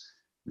justice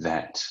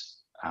that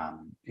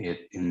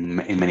in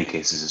many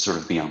cases is sort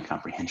of beyond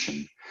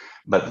comprehension,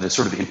 but the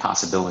sort of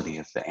impossibility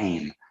of the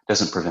aim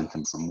doesn't prevent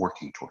them from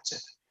working towards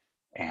it.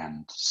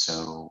 And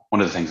so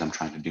one of the things I'm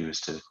trying to do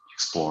is to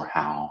explore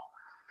how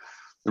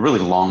the really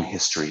long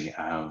history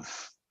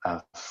of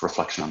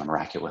reflection on the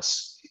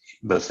miraculous,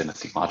 both in a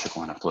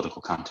theological and a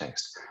political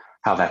context,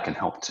 how that can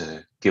help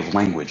to give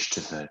language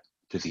to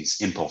these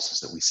impulses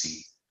that we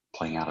see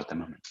playing out at the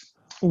moment.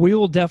 We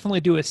will definitely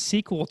do a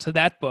sequel to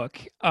that book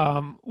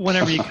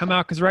whenever you come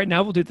out, because right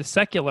now we'll do the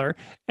secular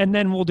and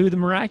then we'll do the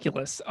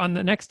miraculous on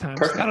the next time.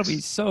 Perfect. So that'll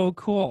be so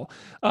cool.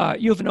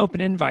 You have an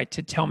open invite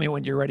to tell me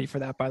when you're ready for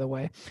that, by the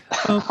way.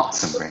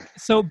 Awesome, great.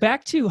 So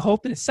back to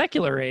Hope in the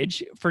Secular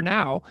Age for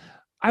now.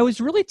 I was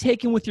really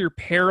taken with your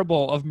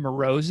parable of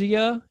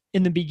Marozia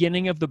in the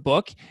beginning of the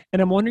book,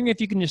 and I'm wondering if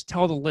you can just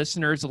tell the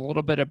listeners a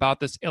little bit about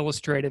this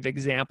illustrative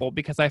example,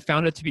 because I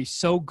found it to be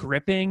so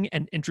gripping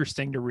and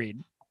interesting to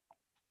read.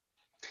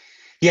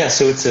 Yeah,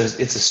 so it's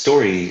a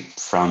story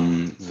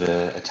from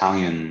the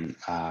Italian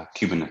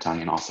Cuban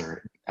Italian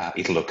author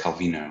Italo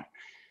Calvino,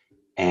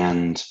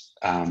 and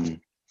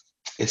um,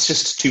 it's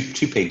just a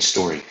two-page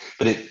story,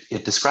 but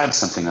it describes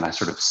something that I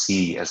sort of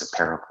see as a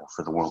parable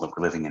for the world that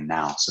we're living in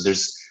now. So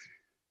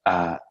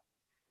uh,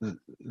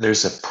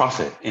 there's a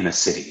prophet in a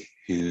city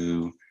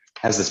who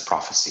has this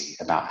prophecy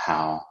about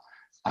how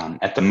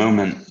at the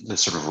moment the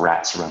sort of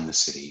rats run the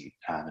city,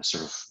 the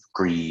sort of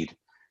greed,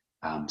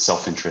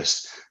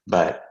 self-interest,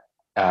 but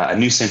a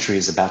new century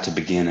is about to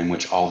begin in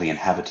which all the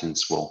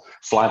inhabitants will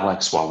fly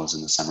like swallows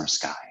in the summer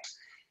sky.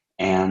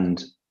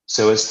 And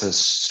so as the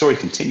story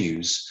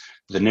continues,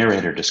 the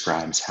narrator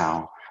describes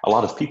how a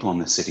lot of people in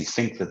the city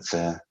think that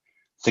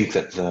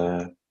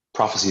the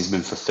prophecy has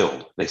been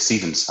fulfilled. They see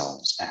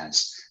themselves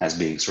as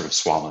being sort of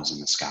swallows in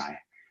the sky.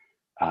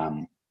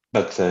 Um,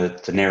 but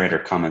the narrator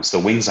comments, the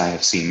wings I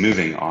have seen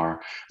moving are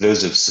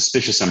those of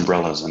suspicious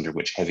umbrellas under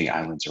which heavy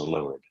eyelids are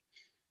lowered.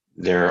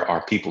 There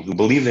are people who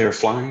believe they are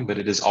flying, but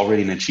it is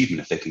already an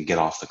achievement if they can get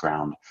off the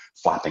ground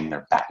flapping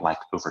their bat-like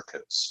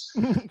overcoats.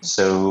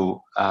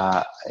 So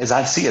as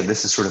I see it,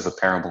 this is sort of a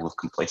parable of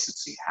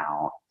complacency,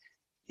 how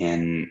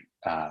in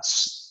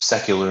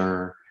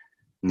secular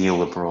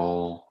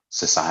neoliberal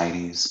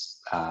societies,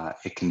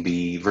 it can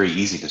be very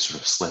easy to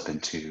sort of slip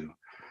into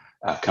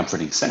a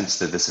comforting sense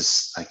that this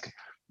is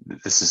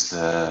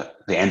the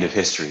end of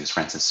history, as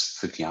Francis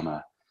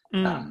Fukuyama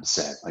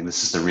said. Like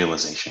this is the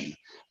realization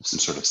of some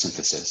sort of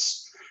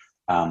synthesis.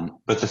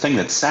 But the thing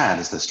that's sad,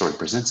 as the story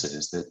presents it,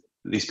 is that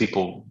these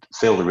people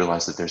fail to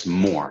realize that there's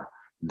more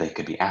they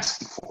could be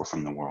asking for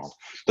from the world.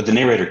 But the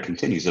narrator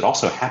continues, it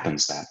also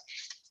happens that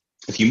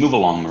if you move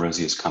along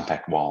Marozia's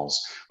compact walls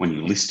when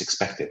you least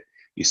expect it,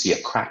 you see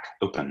a crack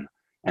open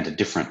and a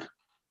different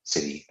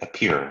city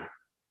appear.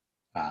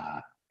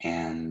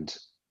 And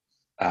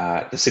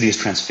the city is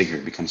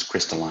transfigured, becomes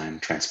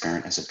crystalline,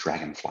 transparent as a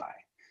dragonfly.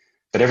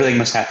 But everything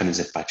must happen as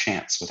if by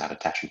chance, without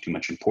attaching too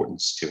much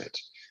importance to it.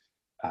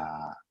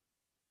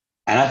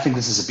 And I think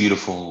this is a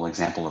beautiful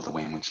example of the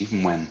way in which,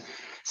 even when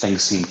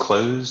things seem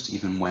closed,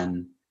 even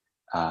when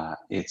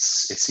it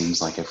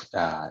seems like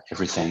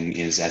everything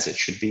is as it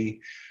should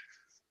be,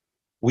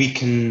 we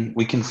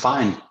can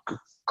find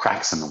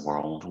cracks in the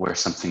world where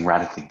something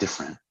radically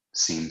different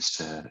seems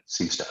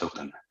to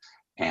open.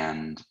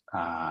 And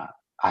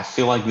I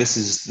feel like this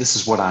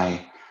is what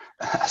I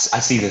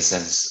see this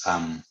as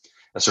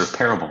a sort of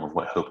parable of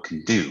what hope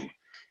can do,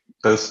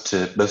 both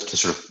to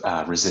sort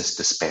of resist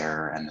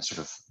despair and the sort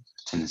of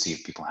tendency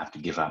of people have to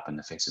give up in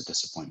the face of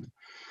disappointment,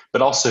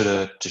 but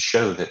also to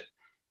show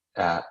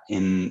that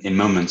in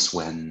moments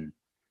when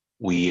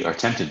we are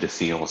tempted to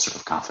feel a sort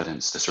of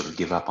confidence to sort of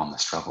give up on the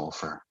struggle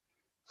for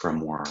a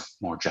more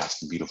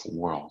just and beautiful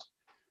world,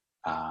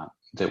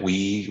 that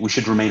we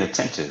should remain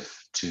attentive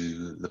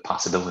to the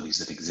possibilities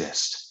that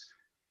exist.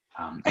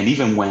 And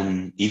even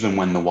when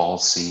the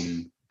walls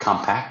seem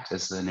compact,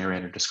 as the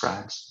narrator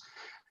describes,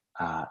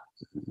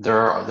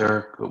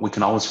 we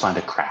can always find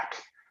a crack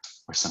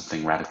where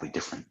something radically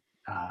different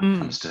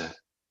comes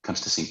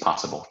to seem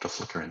possible to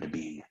flicker into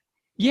being.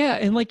 Yeah,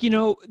 and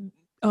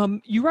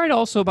you write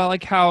also about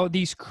like how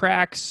these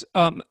cracks,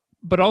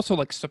 but also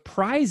like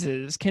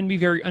surprises can be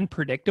very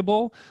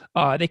unpredictable.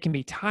 They can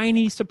be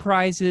tiny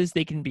surprises,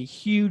 they can be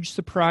huge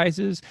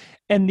surprises,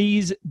 and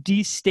these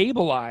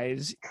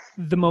destabilize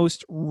the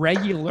most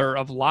regular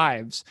of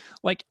lives.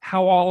 Like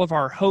how all of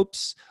our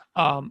hopes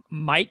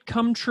might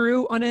come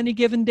true on any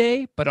given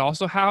day, but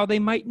also how they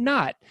might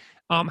not.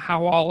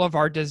 How all of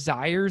our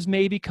desires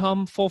may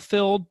become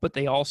fulfilled, but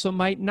they also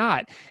might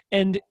not.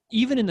 And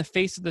even in the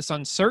face of this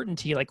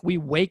uncertainty, like we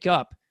wake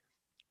up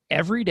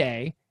every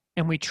day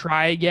and we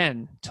try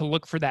again to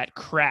look for that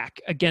crack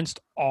against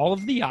all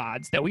of the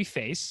odds that we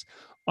face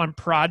on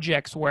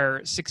projects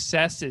where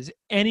success is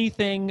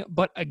anything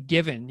but a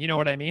given. You know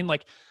what I mean?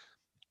 Like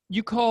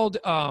you called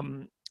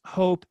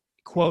hope,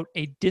 quote,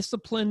 a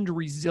disciplined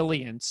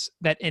resilience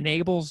that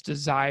enables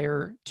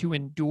desire to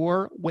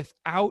endure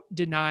without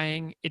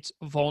denying its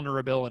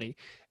vulnerability.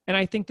 And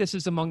I think this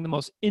is among the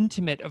most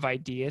intimate of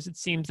ideas. It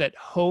seems that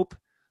hope,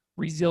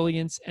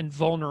 resilience, and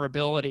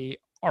vulnerability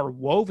are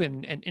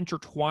woven and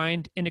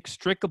intertwined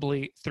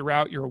inextricably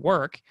throughout your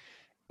work.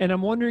 And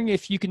I'm wondering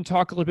if you can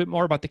talk a little bit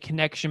more about the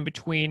connection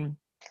between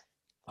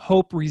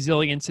hope,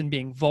 resilience, and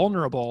being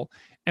vulnerable,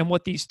 and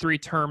what these three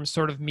terms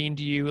sort of mean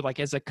to you, like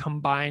as a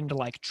combined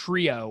like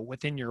trio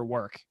within your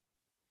work.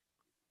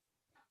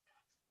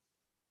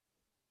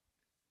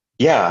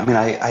 Yeah, I mean,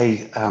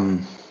 I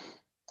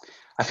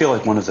feel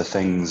like one of the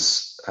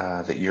things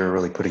that you're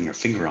really putting your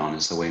finger on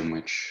is the way in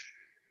which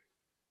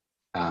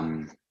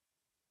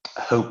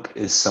hope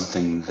is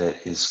something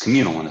that is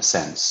communal in a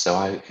sense.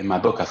 So in my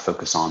book, I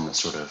focus on the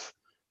sort of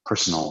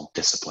personal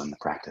discipline, the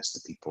practice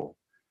that people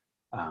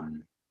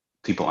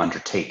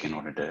undertake in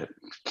order to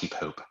keep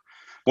hope.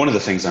 One of the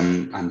things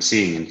I'm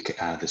seeing in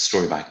this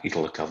story by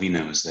Italo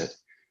Calvino is that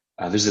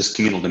there's this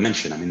communal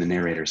dimension. I mean, the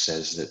narrator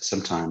says that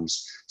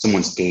sometimes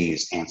someone's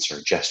gaze,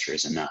 answer, gesture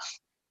is enough.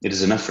 It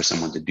is enough for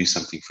someone to do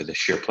something for the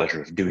sheer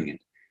pleasure of doing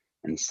it.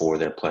 and for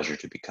their pleasure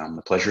to become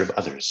the pleasure of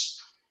others.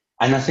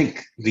 And I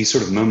think these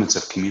sort of moments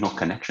of communal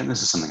connection,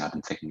 this is something I've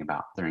been thinking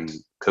about during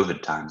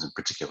COVID times in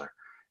particular.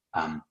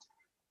 Um,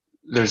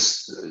 there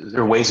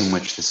are ways in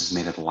which this has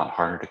made it a lot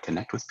harder to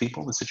connect with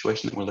people, the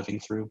situation that we're living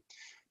through.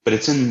 But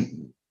it's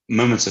in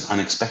moments of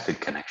unexpected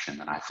connection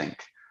that I think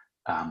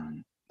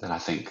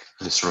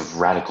this sort of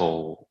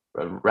radical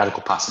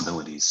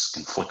possibilities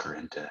can flicker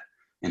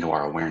into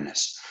our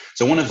awareness.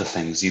 So one of the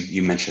things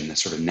you mentioned,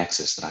 this sort of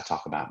nexus that I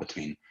talk about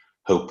between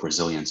hope,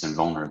 resilience, and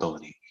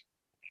vulnerability.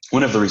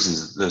 One of the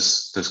reasons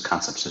those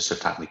concepts are so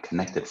tightly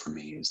connected for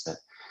me is that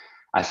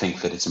I think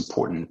that it's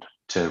important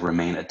to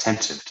remain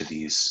attentive to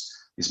these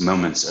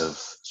moments of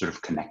sort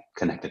of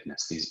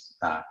connectedness,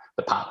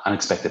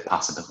 unexpected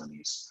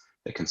possibilities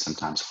that can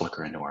sometimes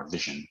flicker into our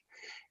vision.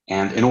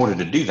 And in order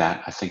to do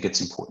that, I think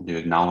it's important to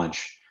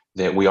acknowledge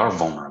that we are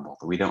vulnerable,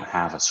 that we don't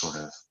have a sort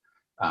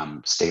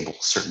of stable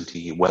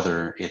certainty,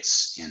 whether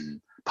it's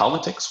in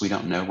politics. We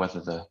don't know whether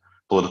the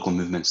political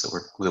movements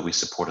that we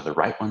support are the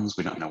right ones.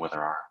 We don't know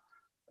whether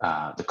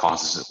the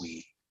causes that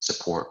we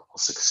support will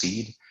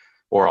succeed,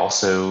 or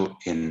also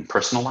in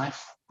personal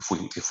life.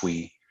 If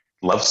we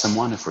love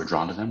someone, if we're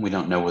drawn to them, we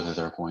don't know whether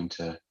they're going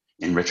to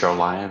enrich our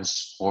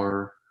lives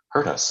or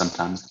hurt us.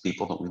 Sometimes the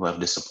people that we love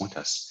disappoint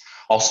us.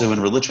 Also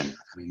in religion,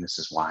 I mean, this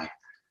is why,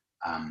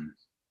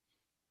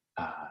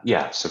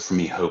 so for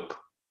me, hope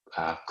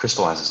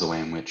crystallizes the way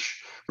in which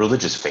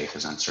religious faith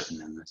is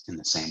uncertain in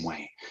the same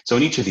way. So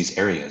in each of these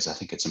areas, I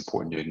think it's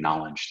important to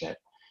acknowledge that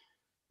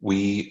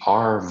we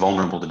are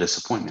vulnerable to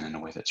disappointment in a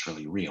way that's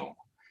really real.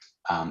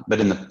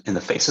 But in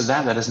the face of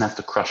that doesn't have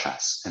to crush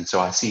us. And so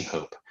I see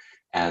hope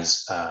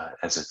as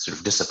a sort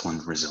of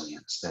disciplined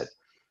resilience that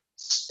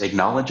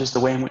acknowledges the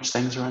way in which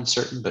things are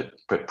uncertain,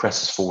 but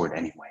presses forward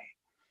anyway.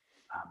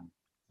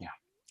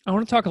 I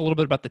want to talk a little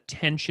bit about the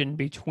tension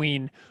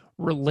between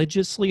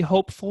religiously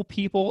hopeful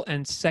people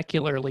and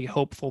secularly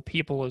hopeful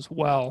people as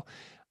well.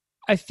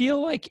 I feel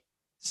like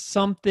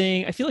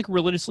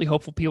religiously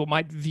hopeful people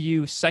might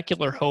view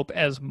secular hope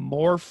as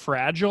more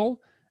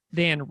fragile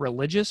than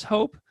religious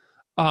hope.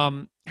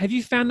 Have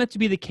you found that to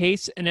be the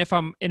case? And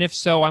if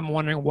so, I'm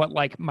wondering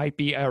what might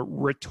be a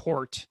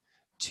retort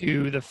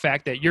to the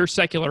fact that your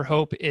secular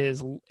hope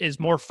is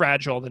more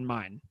fragile than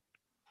mine.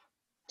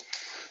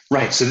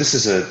 Right. So this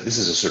is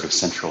a sort of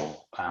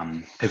central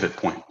pivot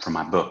point for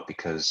my book,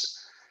 because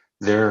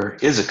there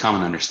is a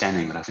common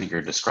understanding that I think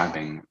you're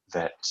describing,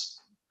 that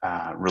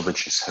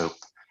religious hope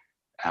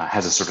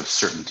has a sort of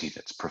certainty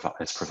that's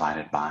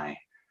provided by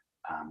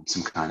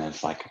some kind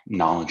of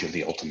knowledge of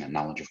the ultimate,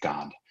 knowledge of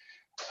God.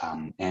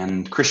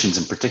 And Christians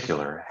in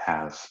particular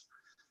have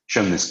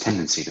shown this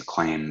tendency to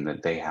claim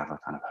that they have a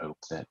kind of hope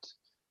that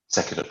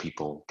secular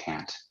people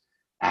can't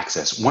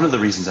access. One of the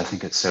reasons I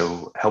think it's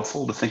so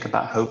helpful to think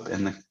about hope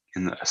in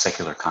a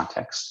secular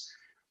context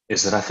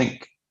is that I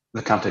think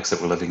the context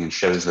that we're living in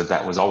shows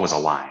that was always a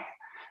lie,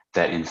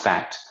 that in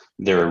fact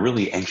there are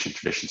really ancient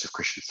traditions of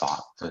Christian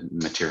thought, the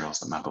materials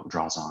that my book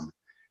draws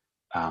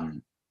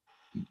on.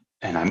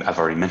 And I've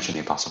already mentioned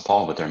the Apostle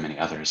Paul, but there are many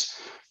others.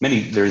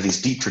 There are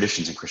these deep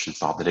traditions in Christian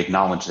thought that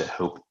acknowledge that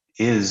hope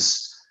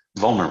is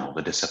vulnerable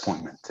to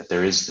disappointment, that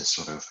there is this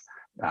sort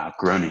of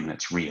groaning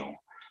that's real.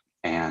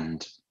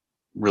 And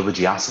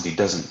religiosity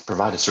doesn't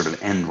provide a sort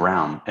of end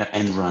run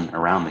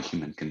around the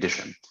human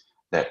condition.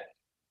 That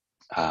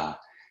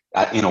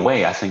in a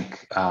way, I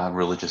think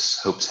religious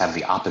hopes have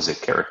the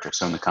opposite character.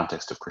 So in the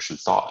context of Christian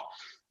thought,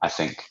 I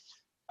think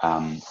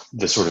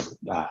the sort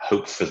of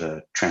hope for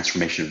the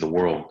transformation of the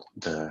world,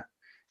 the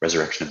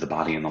resurrection of the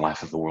body and the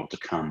life of the world to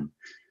come,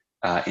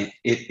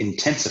 it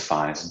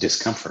intensifies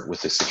discomfort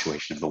with the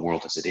situation of the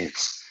world as it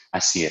is. I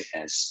see it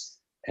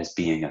as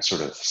being a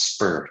sort of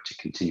spur to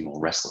continual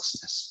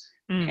restlessness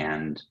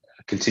and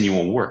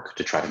continual work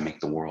to try to make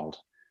the world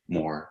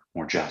more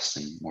just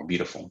and more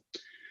beautiful.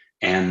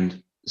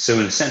 And so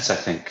in a sense, I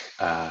think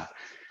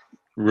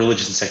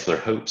religious and secular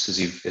hopes, as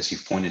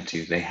you've pointed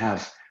to, they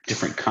have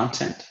different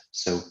content.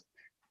 So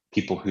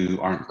people who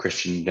aren't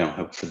Christian don't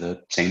hope for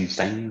the same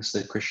things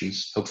that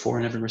Christians hope for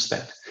in every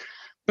respect.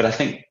 But I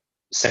think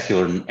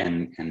secular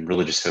and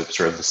religious hopes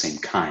are of the same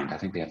kind. I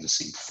think they have the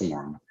same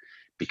form,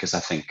 because I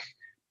think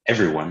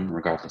everyone,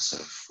 regardless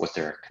of what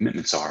their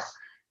commitments are,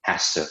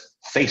 has to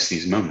face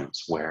these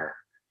moments where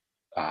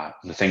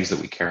the things that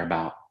we care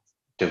about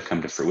don't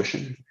come to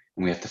fruition,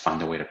 and we have to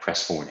find a way to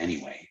press forward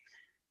anyway.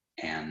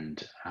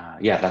 And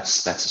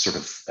that's a sort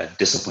of a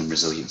disciplined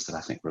resilience that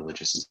I think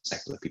religious and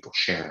secular people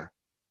share.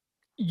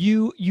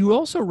 You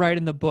also write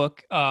in the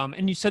book,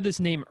 and you said this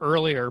name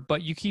earlier,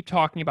 but you keep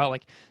talking about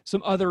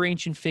some other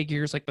ancient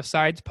figures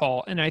besides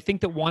Paul, and I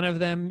think that one of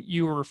them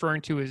you were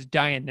referring to is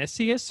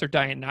Dionysius.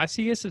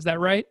 Is that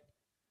right?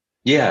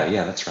 Yeah,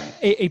 that's right.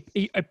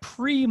 A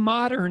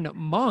pre-modern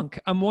monk.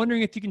 I'm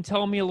wondering if you can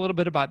tell me a little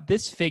bit about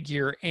this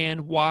figure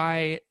and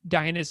why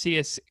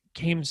Dionysius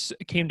came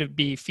to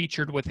be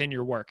featured within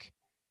your work.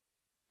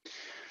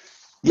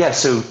 Yeah,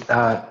 so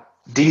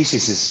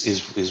Dionysius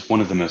is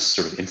one of the most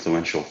sort of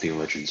influential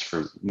theologians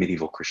for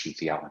medieval Christian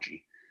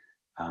theology.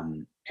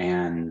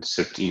 And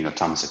so,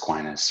 Thomas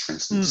Aquinas, for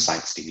instance,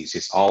 cites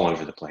Dionysius all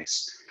over the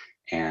place.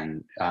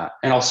 And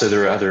also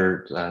there are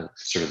other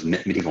sort of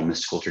medieval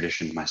mystical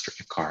traditions, Meister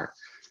Eckhart,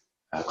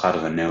 Cloud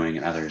of Unknowing,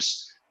 and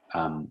others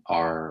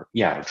are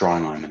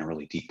drawing on him in a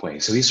really deep way.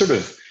 So he's sort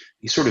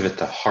of at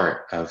the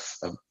heart of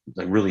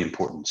the really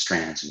important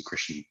strands in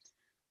Christian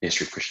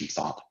history of Christian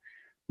thought.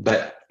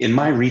 But in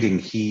my reading,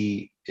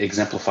 he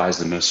exemplifies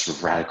the most sort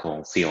of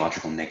radical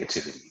theological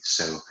negativity.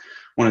 So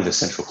one of the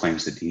central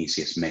claims that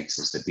Dionysius makes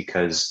is that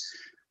because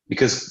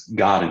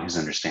God, in his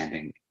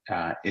understanding,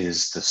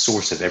 is the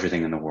source of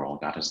everything in the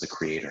world, God is the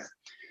creator,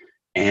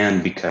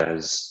 and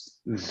because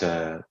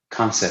the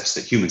concepts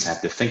that humans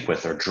have to think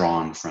with are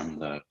drawn from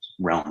the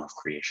realm of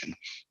creation,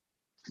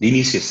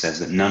 Dionysius says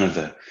that none of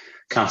the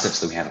concepts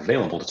that we have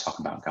available to talk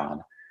about God,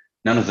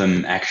 none of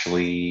them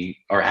actually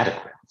are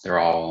adequate. They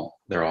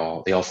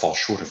all fall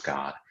short of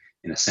God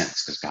in a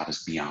sense, because God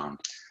is beyond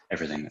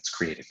everything that's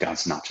created.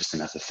 God's not just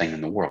another thing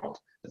in the world,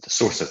 but the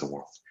source of the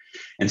world.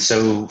 And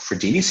so for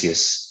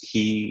Dionysius,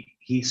 he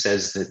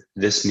says that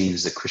this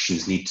means that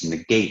Christians need to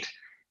negate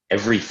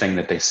everything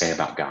that they say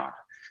about God.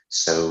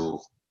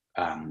 So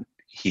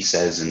he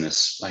says in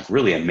this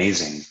really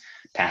amazing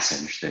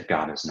passage that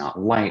God is not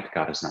light,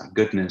 God is not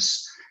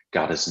goodness,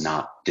 God is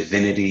not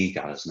divinity,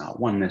 God is not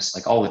oneness,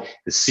 all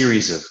the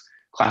series of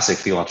classic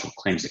theological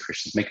claims that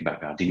Christians make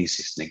about God,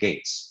 Dionysius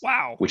negates.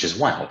 Wow. Which is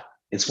wild.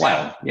 It's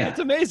wild. Yeah. It's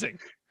amazing.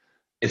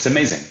 It's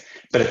amazing.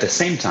 But at the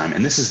same time,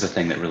 and this is the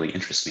thing that really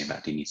interests me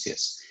about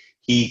Dionysius,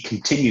 he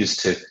continues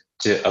to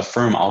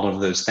affirm all of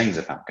those things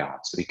about God.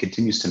 So he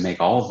continues to make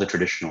all of the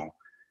traditional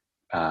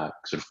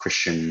sort of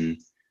Christian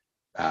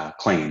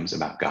claims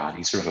about God.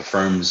 He sort of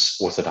affirms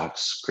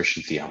Orthodox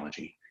Christian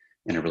theology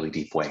in a really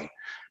deep way.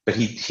 But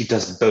he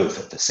does both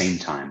at the same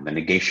time, the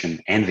negation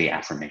and the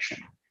affirmation.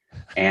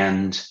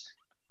 And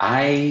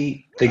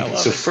I think,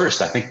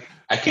 first, I think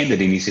I came to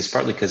Dionysius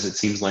partly because it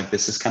seems like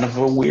this is kind of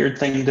a weird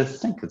thing to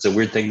think. It's a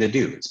weird thing to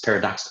do. It's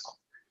paradoxical.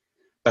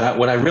 But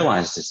what I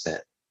realized is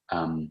that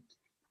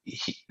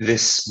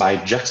by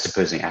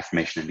juxtaposing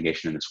affirmation and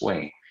negation in this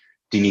way,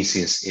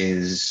 Dionysius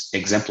is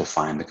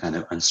exemplifying the kind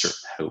of uncertain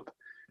hope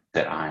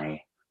that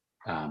I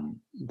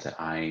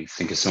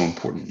think is so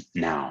important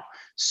now.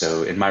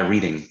 So in my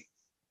reading,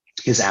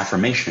 his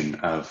affirmation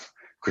of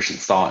Christian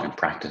thought and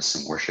practice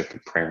and worship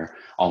and prayer,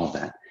 all of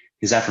that,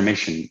 his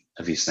affirmation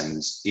of these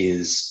things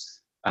is,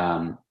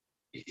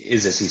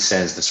 as he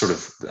says, the sort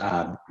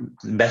of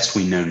best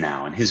we know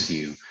now. In his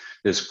view,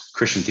 those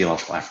Christian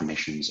theological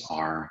affirmations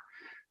are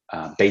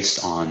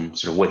based on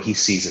sort of what he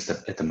sees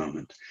at the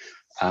moment.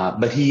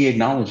 But he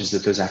acknowledges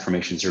that those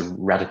affirmations are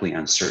radically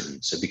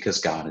uncertain. So because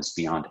God is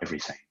beyond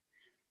everything,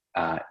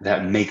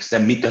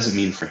 doesn't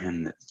mean for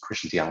him that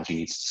Christian theology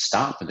needs to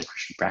stop and that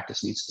Christian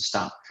practice needs to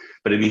stop,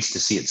 but it needs to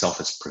see itself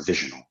as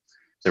provisional.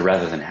 So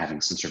rather than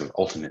having some sort of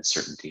ultimate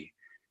certainty,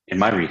 in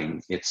my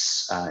reading, it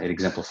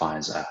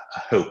exemplifies a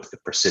hope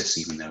that persists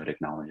even though it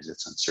acknowledges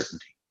its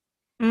uncertainty.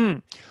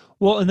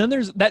 Well, and then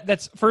there's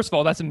that's first of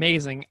all, that's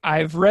amazing.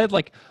 I've read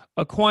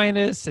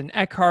Aquinas and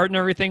Eckhart and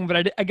everything,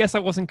 but I guess I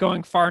wasn't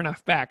going far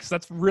enough back. So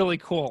that's really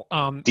cool.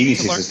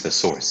 Dionysius is the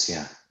source.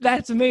 Yeah.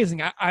 That's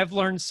amazing. I've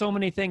learned so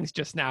many things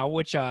just now,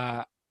 which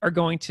are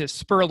going to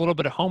spur a little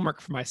bit of homework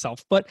for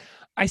myself. But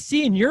I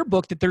see in your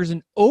book that there's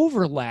an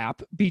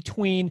overlap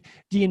between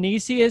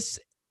Dionysius,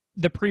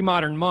 the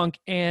pre-modern monk,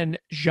 and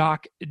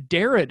Jacques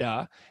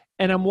Derrida.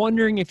 And I'm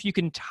wondering if you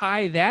can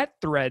tie that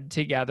thread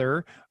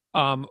together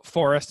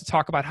for us to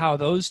talk about how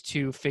those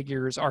two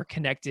figures are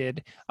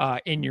connected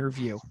in your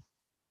view.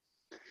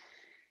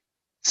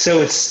 So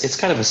it's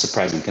kind of a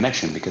surprising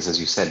connection because, as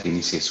you said,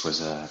 Dionysius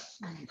was an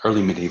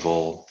early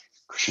medieval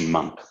Christian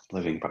monk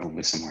living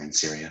probably somewhere in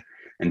Syria.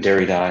 And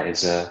Derrida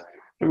is a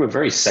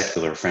very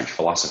secular French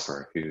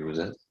philosopher who was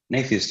an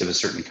atheist of a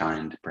certain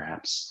kind,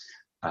 perhaps.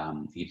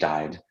 He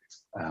died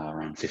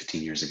around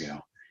 15 years ago.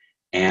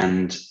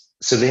 And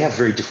so they have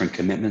very different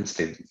commitments.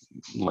 They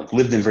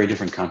lived in very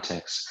different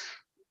contexts.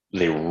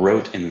 They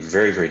wrote in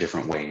very, very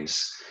different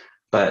ways.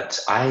 But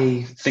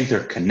I think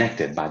they're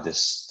connected by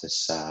this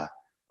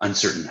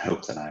uncertain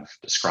hope that I've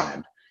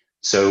described.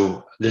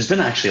 So there's been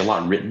actually a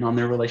lot written on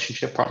their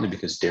relationship, partly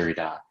because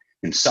Derrida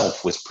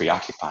himself was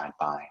preoccupied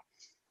by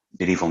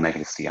medieval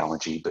negative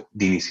theology, but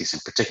Dionysius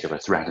in particular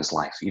throughout his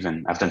life.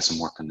 Even I've done some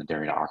work in the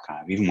Derrida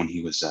archive. Even when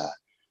he was a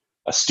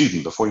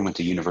student, before he went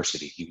to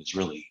university, he was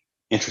really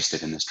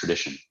interested in this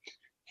tradition.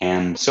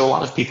 And so a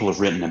lot of people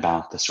have written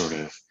about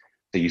the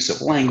use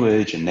of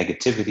language and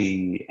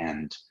negativity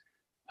and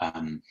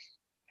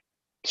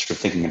sort of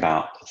thinking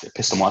about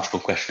epistemological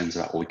questions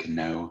about what we can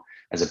know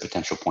as a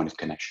potential point of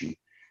connection.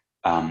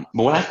 But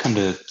what I've come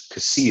to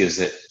see is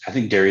that I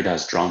think Derrida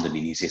is drawn to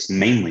Dionysius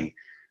mainly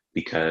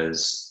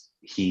because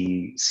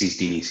he sees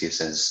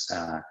Dionysius as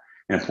an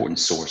important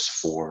source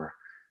for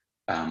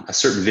a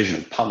certain vision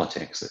of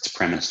politics that's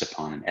premised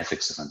upon an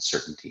ethics of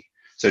uncertainty.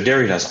 So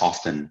Derrida is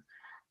often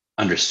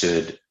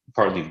understood,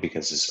 partly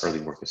because his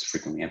early work is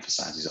frequently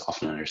emphasized, he's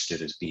often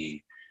understood as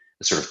being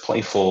a sort of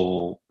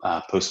playful,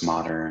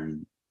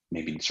 postmodern,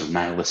 maybe sort of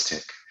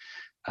nihilistic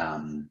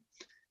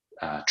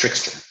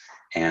trickster.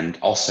 And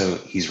also,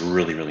 he's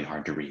really, really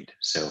hard to read.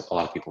 So a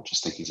lot of people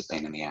just think he's a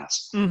pain in the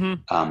ass.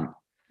 Mm-hmm.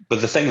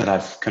 But the thing that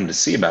I've come to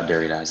see about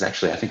Derrida is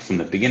actually, I think from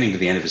the beginning to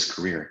the end of his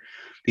career,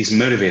 he's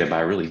motivated by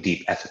a really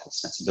deep ethical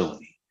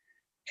sensibility.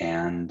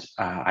 And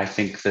I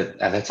think that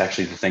that's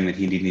actually the thing that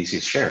he needs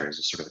to share is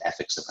a sort of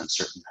ethics of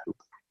uncertain hope.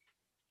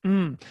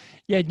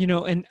 Yeah,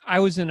 and I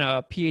was in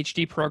a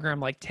PhD program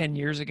like 10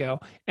 years ago,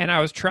 and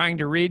I was trying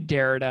to read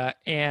Derrida,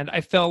 and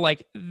I felt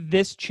like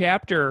this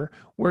chapter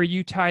where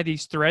you tie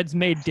these threads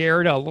made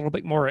Derrida a little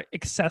bit more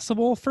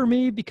accessible for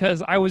me,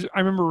 because I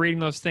remember reading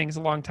those things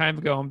a long time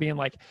ago and being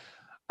like,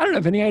 I don't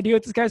have any idea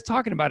what this guy's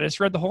talking about. I just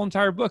read the whole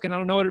entire book and I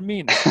don't know what it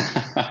means.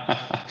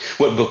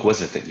 What book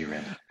was it that you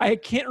read? I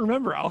can't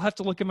remember. I'll have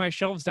to look at my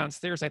shelves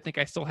downstairs. I think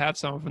I still have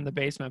some of them in the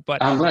basement,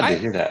 but I'm glad to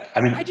hear that.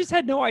 I mean, I just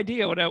had no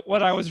idea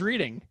what I was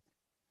reading.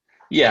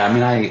 Yeah, I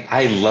mean,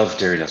 I love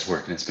Derrida's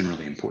work, and it's been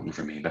really important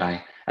for me. But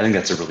I think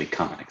that's a really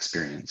common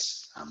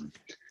experience.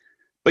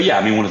 But yeah,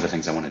 I mean, one of the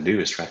things I want to do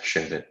is try to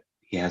show that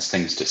he has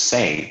things to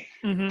say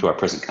to our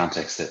present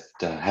context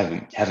that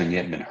haven't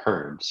yet been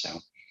heard. So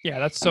yeah,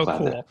 that's so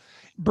cool.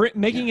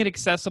 Making it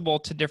accessible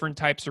to different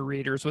types of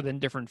readers within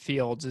different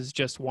fields is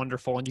just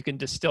wonderful, and you can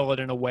distill it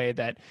in a way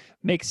that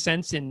makes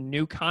sense in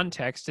new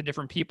context to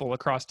different people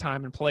across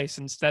time and place,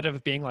 instead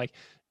of being like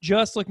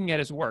just looking at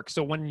his work.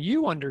 So when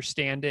you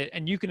understand it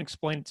and you can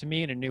explain it to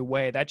me in a new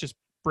way, that just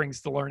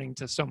brings the learning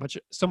to so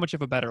much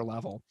of a better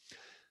level,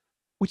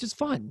 which is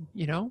fun.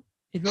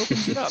 It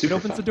opens it up. It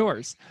opens the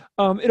doors.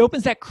 It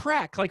opens that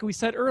crack, like we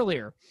said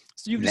earlier.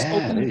 So you've just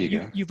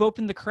you've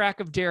opened the crack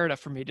of Derrida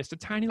for me, just a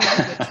tiny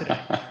little bit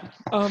today.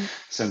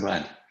 So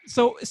glad.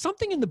 So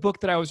something in the book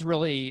that I was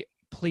really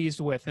pleased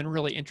with and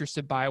really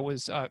interested by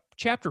was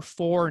chapter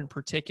 4 in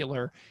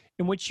particular,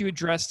 in which you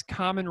addressed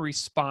common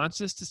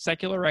responses to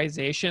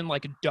secularization,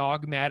 like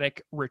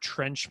dogmatic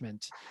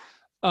retrenchment,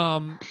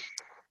 and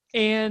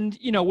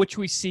which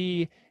we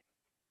see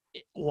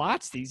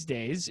lots these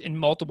days in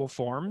multiple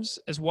forms,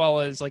 as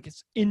well as like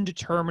it's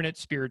indeterminate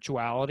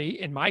spirituality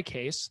in my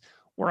case,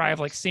 where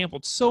I've like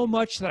sampled so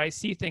much that I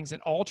see things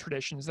in all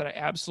traditions that I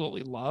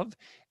absolutely love,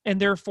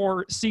 and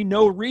therefore see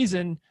no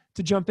reason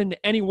to jump into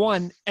any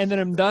one, and then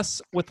I'm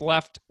thus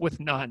left with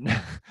none.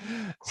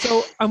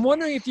 So I'm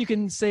wondering if you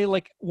can say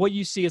like what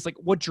you see is like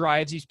what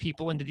drives these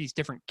people into these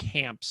different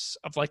camps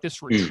of like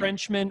this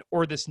retrenchment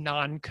or this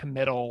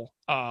non-committal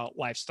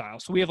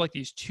lifestyle. So we have like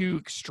these two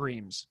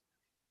extremes.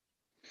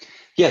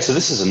 Yeah, so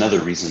this is another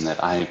reason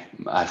that I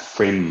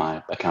frame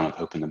my account of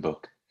hope in the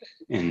book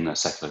in a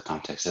secular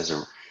context as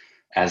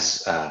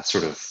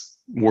sort of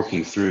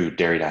working through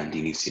Derrida and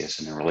Dionysius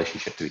and their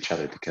relationship to each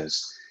other,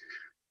 because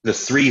the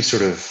three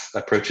sort of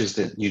approaches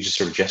that you just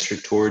sort of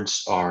gestured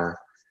towards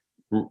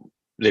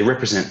they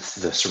represent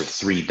the sort of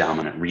three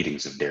dominant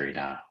readings of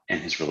Derrida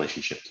and his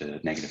relationship to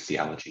negative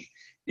theology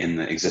in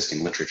the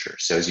existing literature.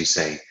 So as you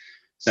say,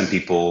 some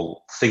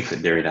people think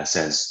that Derrida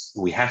says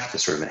we have to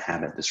sort of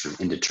inhabit this sort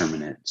of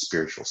indeterminate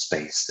spiritual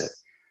space that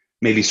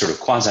may be sort of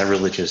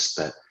quasi-religious,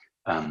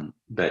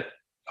 but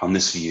on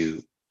this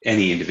view,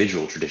 any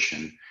individual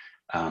tradition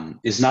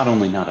is not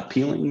only not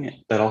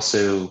appealing, but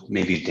also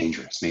maybe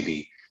dangerous.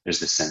 Maybe there's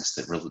this sense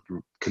that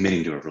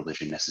committing to a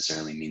religion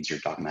necessarily means you're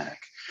dogmatic.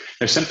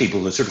 There's some people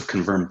who sort of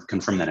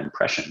confirm that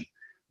impression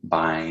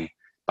by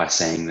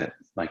saying that,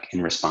 like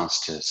in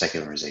response to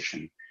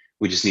secularization,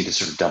 we just need to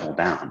sort of double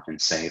down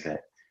and say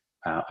that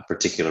a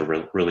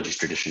particular religious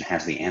tradition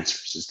has the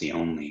answers, is the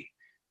only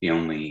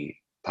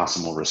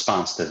possible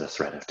response to the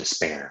threat of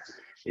despair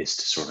is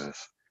to sort of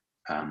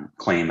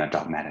claim a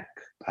dogmatic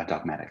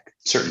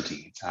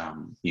certainty.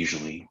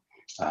 Usually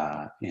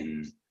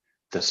in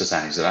the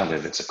societies that I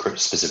live, it's a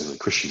specifically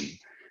Christian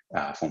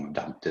form of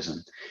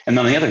dogmatism. And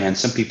on the other hand,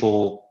 some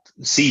people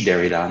see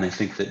Derrida and they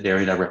think that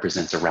Derrida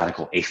represents a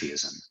radical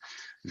atheism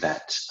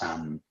that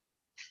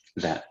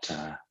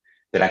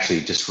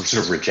actually just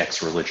sort of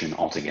rejects religion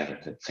altogether,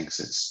 that thinks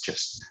it's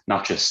just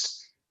not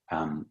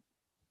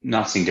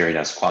seeing Derrida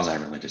as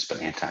quasi-religious,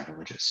 but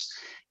anti-religious.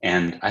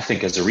 And I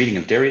think as a reading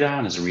of Derrida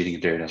and as a reading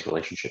of Derrida's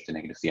relationship to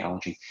negative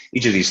theology,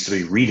 each of these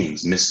three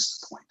readings misses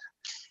the point.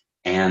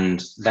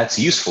 And that's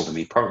useful to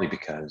me, partly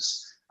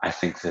because I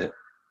think that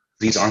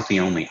these aren't the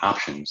only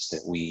options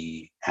that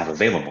we have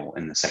available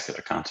in the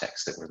secular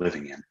context that we're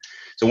living in.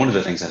 So one of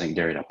the things I think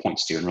Derrida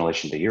points to in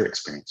relation to your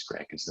experience,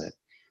 Greg, is that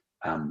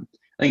I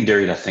think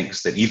Derrida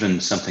thinks that even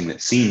something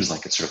that seems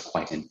like it's sort of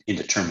quite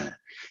indeterminate,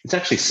 it's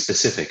actually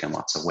specific in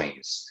lots of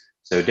ways.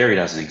 So Derrida,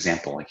 as an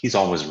example, like he's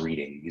always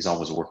reading, he's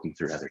always working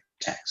through other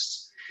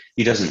texts.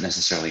 He doesn't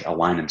necessarily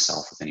align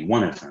himself with any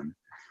one of them,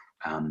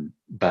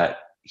 but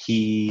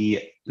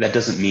that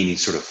doesn't mean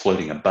he's sort of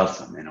floating above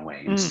them in a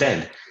way.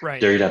 Instead,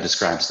 right. Derrida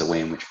describes the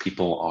way in which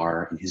people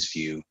are, in his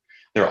view,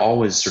 they're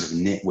always sort of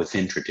knit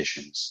within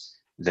traditions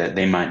that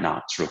they might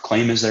not sort of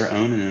claim as their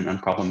own in an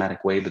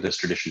unproblematic way, but those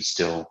traditions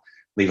still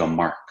leave a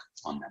mark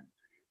on them.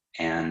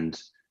 And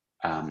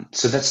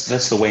so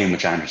that's the way in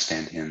which I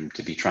understand him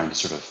to be trying to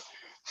sort of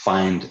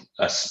find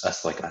a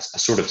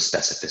sort of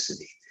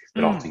specificity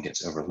that often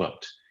gets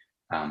overlooked.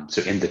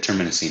 So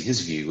indeterminacy, in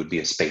his view, would be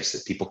a space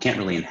that people can't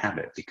really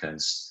inhabit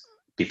because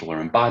people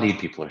are embodied,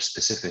 people are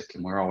specific,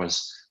 and we're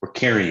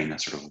carrying a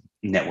sort of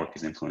network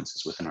of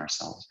influences within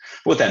ourselves.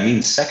 What that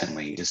means,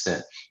 secondly, is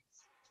that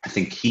I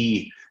think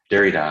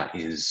Derrida,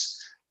 is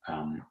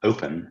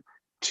open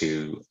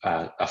to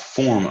a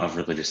form of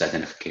religious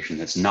identification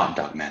that's not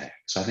dogmatic.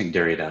 So I think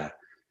Derrida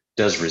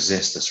does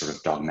resist a sort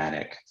of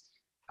dogmatic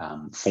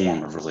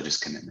form of religious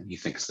commitment. He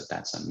thinks that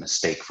that's a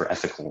mistake for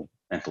ethical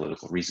and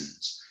political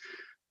reasons.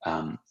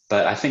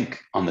 But I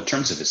think on the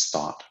terms of his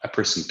thought, a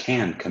person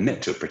can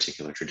commit to a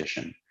particular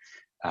tradition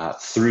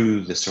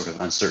through this sort of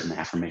uncertain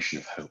affirmation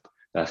of hope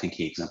that I think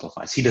he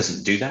exemplifies. He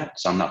doesn't do that,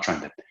 so I'm not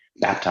trying to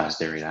baptize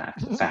Derrida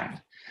after the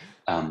fact.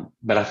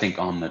 But I think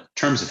on the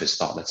terms of his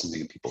thought, that's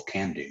something that people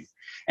can do.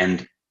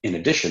 And in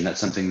addition, that's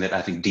something that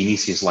I think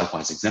Dionysius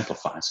likewise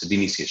exemplifies. So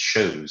Dionysius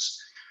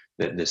shows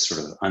that this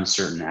sort of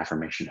uncertain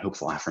affirmation,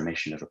 hopeful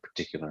affirmation of a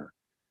particular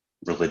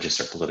religious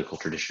or political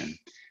tradition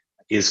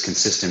is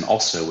consistent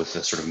also with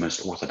the sort of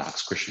most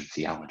orthodox Christian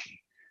theology.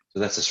 So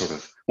that's a sort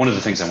of one of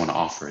the things I want to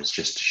offer is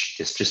just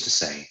to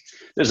say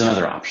there's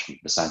another option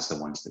besides the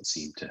ones that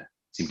seem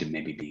to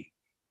maybe be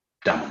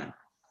dominant.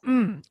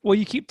 Well,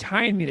 you keep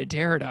tying me to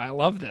Derrida. I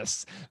love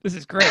this. This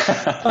is great.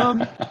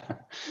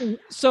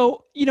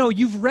 So,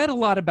 you've read a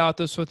lot about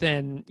this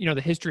within, the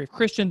history of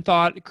Christian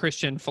thought,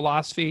 Christian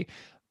philosophy.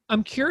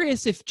 I'm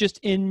curious if just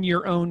in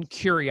your own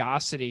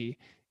curiosity,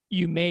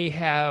 you may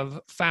have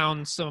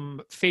found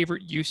some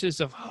favorite uses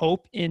of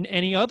hope in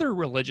any other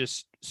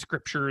religious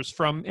scriptures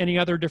from any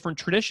other different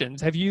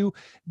traditions. Have you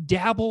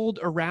dabbled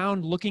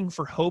around looking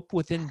for hope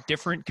within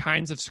different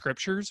kinds of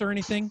scriptures or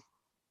anything?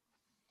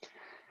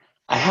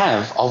 I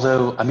have,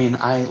 although, I mean,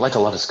 I, like a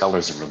lot of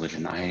scholars of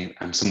religion,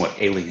 I'm somewhat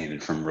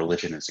alienated from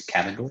religion as a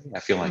category.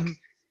 I feel like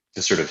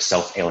the sort of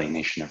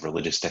self-alienation of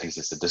religious studies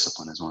as a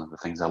discipline is one of the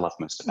things I love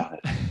most about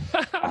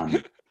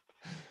it.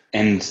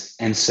 And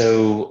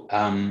so,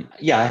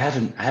 yeah, I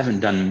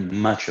haven't done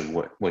much of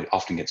what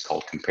often gets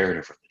called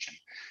comparative religion,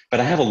 but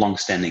I have a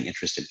longstanding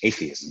interest in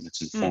atheism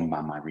that's informed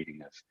by my reading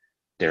of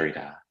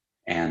Derrida.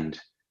 And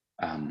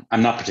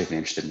I'm not particularly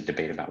interested in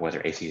debate about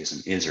whether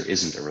atheism is or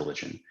isn't a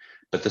religion,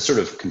 but the sort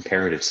of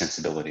comparative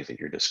sensibility that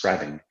you're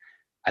describing,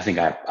 I think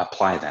I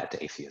apply that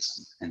to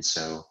atheism. And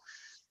so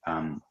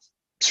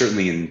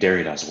certainly in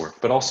Derrida's work,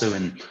 but also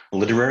in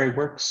literary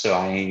works. So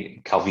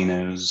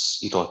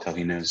Italo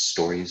Calvino's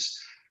stories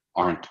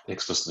aren't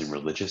explicitly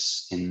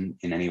religious in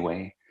any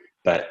way,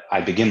 but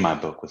I begin my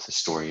book with the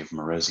story of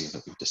Marozia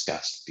that we've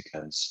discussed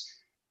because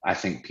I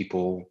think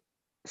people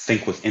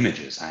think with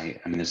images. I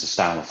mean, there's a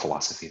style of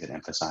philosophy that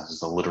emphasizes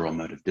the literal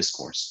mode of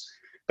discourse,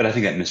 but I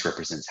think that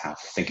misrepresents how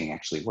thinking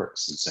actually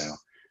works. And so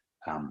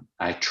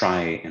I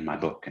try in my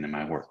book and in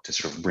my work to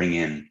sort of bring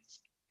in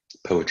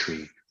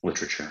poetry,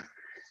 literature,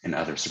 and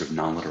other sort of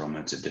non-literal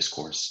modes of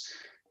discourse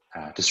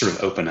to sort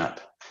of open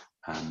up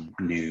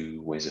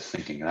new ways of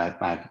thinking.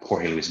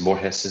 Jorge Luis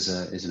Borges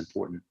is an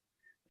important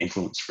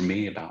influence for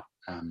me about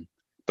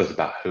both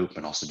about hope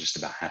and also just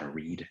about how to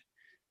read.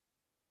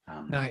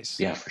 Nice.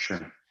 Yeah, for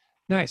sure.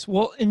 Nice.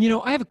 Well, and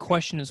I have a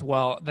question as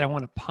well that I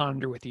want to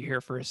ponder with you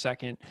here for a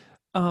second.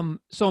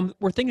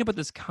 We're thinking about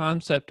this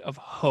concept of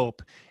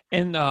hope,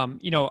 and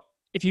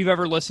if you've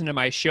ever listened to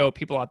my show,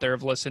 people out there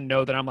have listened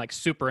know that I'm like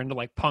super into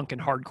like punk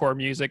and hardcore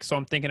music. So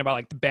I'm thinking about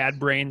like the Bad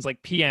Brains,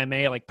 like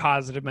PMA, like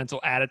positive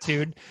mental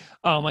attitude,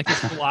 like this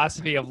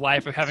philosophy of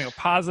life of having a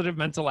positive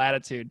mental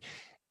attitude.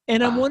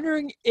 And I'm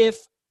wondering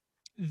if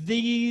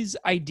these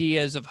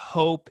ideas of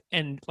hope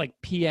and like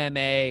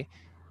PMA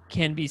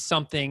can be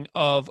something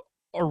of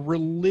a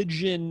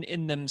religion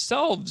in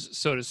themselves,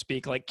 so to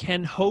speak. Like,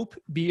 can hope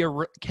be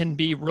can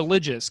be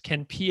religious?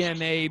 Can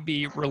PMA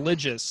be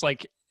religious?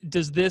 Like,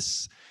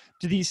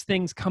 do these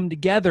things come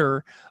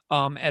together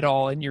at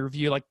all in your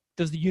view? Like,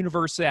 does the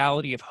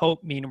universality of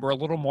hope mean we're a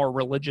little more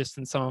religious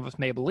than some of us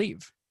may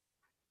believe?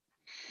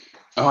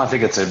 Oh, I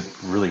think it's a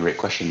really great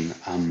question.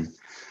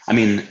 I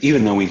mean,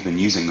 even though we've been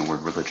using the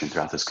word religion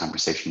throughout this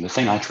conversation, the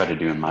thing I try to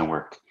do in my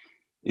work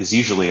is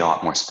usually a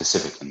lot more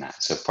specific than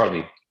that. So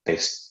partly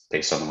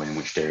based on the way in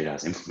which Derrida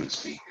has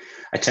influenced me,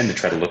 I tend to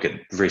try to look at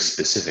very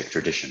specific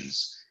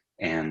traditions.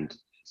 And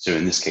so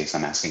in this case,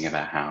 I'm asking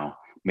about how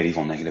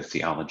medieval negative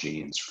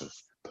theology and sort of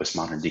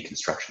postmodern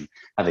deconstruction,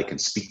 how they can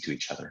speak to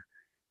each other.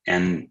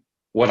 And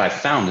what I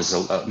found is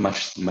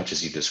much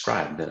as you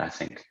described, that I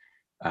think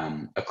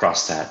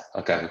across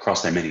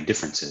their many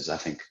differences, I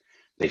think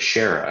they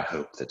share a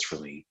hope that's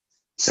really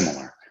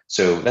similar.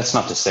 So that's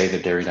not to say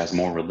that Derrida is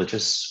more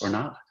religious or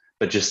not,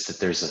 but just that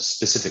there's a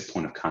specific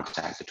point of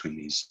contact between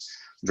these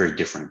very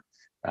different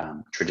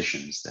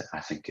traditions that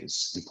I think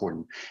is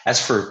important.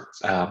 As for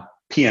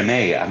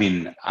PMA, I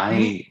mean,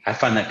 I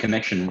find that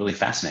connection really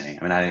fascinating.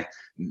 I mean,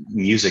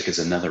 music is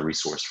another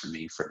resource for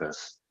me for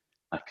both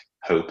like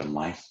hope and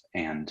life.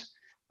 And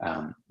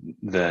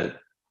the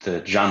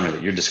genre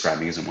that you're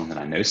describing isn't one that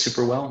I know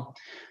super well,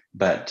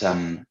 but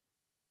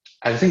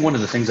I think one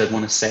of the things I'd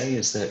want to say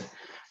is that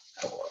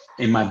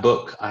in my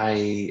book,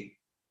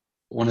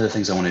 one of the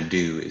things I want to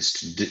do is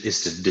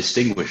to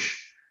distinguish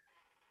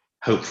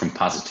hope from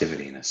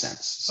positivity in a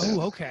sense. So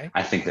Oh, okay.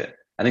 I think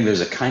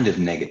there's a kind of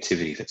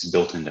negativity that's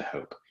built into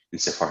hope,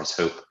 insofar as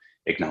hope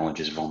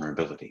acknowledges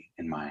vulnerability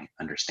in my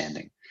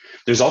understanding.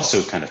 There's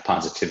also kind of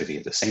positivity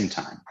at the same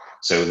time.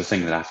 So the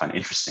thing that I find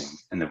interesting,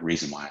 and the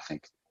reason why I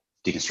think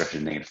deconstruction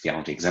and negative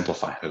theology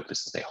exemplify hope,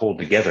 is that they hold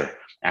together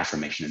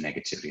affirmation and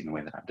negativity in the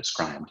way that I've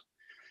described.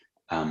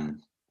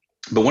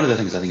 But one of the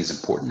things I think is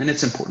important, and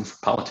it's important for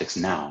politics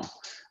now,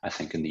 I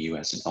think in the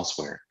US and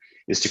elsewhere,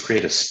 is to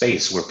create a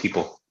space where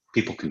people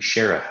can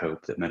share a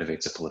hope that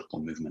motivates a political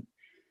movement,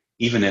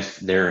 even if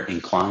they're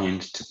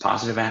inclined to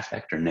positive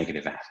affect or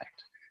negative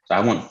affect. So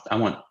I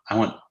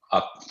want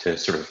up to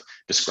sort of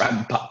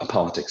describe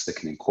politics that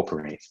can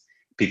incorporate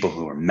people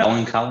who are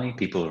melancholy,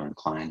 people who are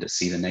inclined to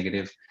see the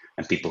negative,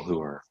 and people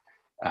who are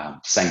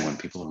sanguine,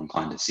 people who are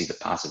inclined to see the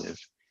positive.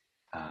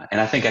 And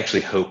I think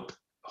actually hope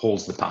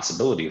holds the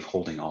possibility of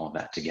holding all of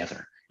that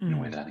together in a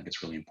way that I think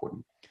is really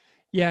important.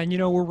 Yeah, and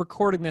we're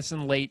recording this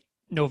in late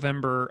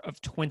November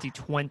of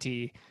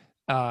 2020.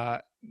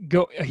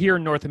 Here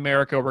in North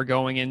America, we're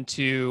going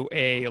into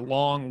a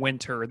long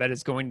winter that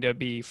is going to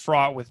be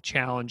fraught with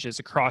challenges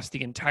across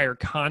the entire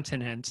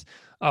continent,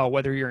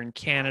 whether you're in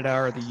Canada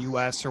or the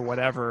US or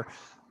whatever.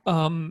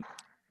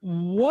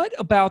 What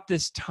about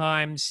this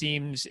time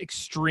seems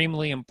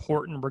extremely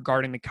important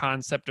regarding the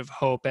concept of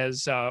hope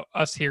as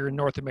us here in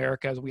North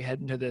America as we head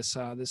into this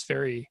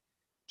very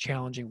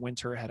challenging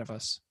winter ahead of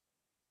us?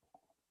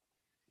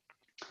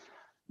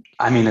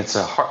 I mean, it's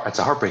a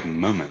heartbreaking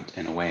moment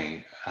in a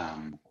way,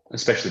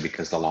 especially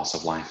because the loss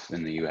of life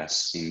in the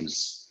U.S.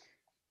 seems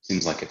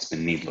like it's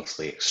been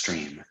needlessly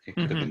extreme. It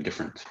could have been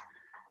different,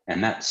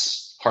 and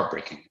that's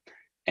heartbreaking.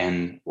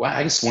 And well,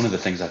 I guess one of the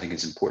things I think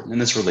is important,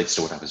 and this relates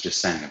to what I was just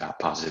saying about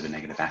positive and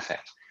negative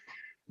affect.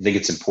 I think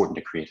it's important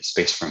to create a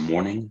space for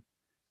mourning.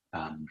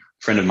 A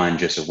friend of mine,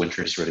 Joseph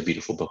Winters, wrote a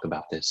beautiful book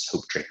about this,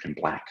 Hope Draped in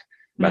Black,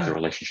 about the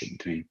relationship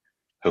between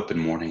hope and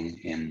mourning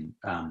in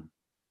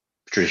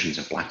traditions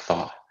of Black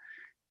thought.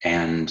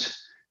 And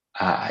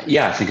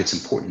I think it's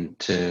important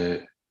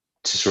to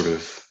sort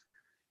of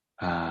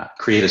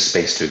create a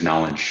space to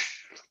acknowledge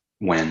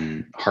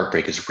when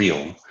heartbreak is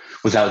real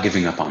without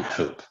giving up on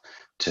hope,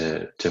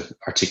 to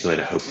articulate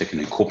a hope that can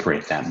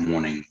incorporate that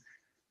mourning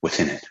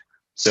within it.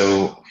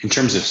 So in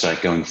terms of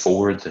like going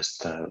forward,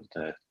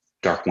 the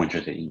dark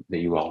winter that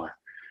you all are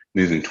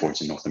moving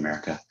towards in North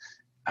America,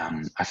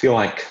 I feel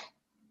like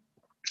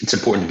it's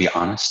important to be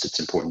honest. It's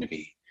important to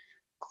be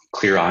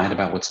clear-eyed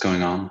about what's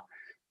going on,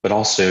 but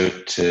also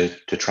to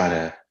try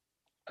to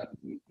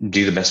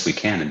do the best we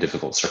can in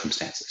difficult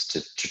circumstances,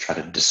 to try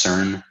to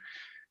discern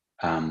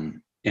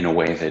in a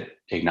way that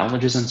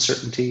acknowledges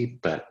uncertainty,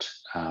 but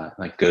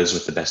like goes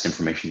with the best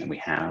information that we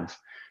have,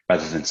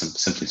 rather than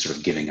simply sort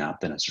of giving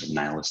up in a sort of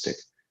nihilistic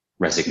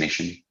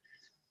resignation,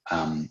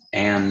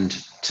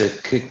 and to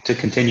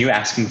continue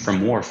asking for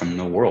more from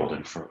the world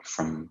and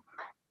from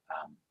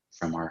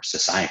our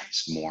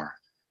societies, more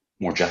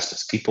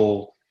justice.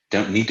 People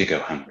don't need to go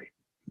hungry.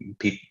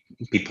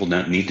 People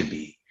don't need to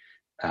be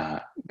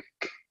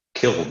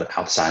killed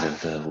outside of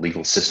the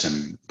legal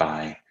system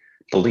by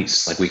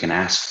police. Like we can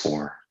ask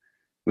for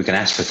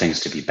things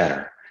to be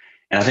better.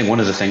 And I think one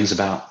of the things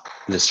about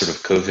this sort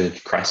of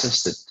COVID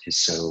crisis that is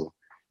so,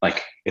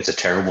 like, it's a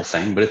terrible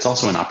thing, but it's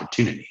also an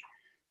opportunity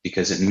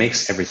because it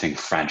makes everything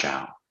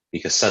fragile,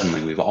 because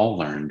suddenly we've all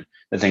learned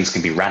that things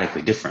can be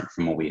radically different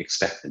from what we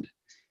expected,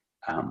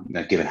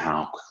 given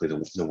how quickly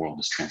the world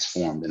is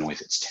transformed in a way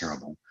that's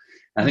terrible.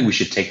 And I think we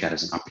should take that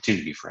as an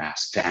opportunity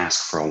to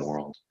ask for a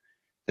world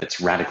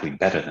that's radically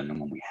better than the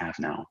one we have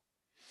now.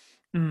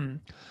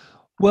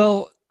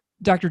 Well,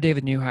 Dr.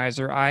 David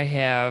Neuhauser, I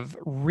have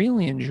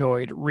really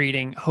enjoyed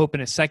reading Hope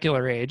in a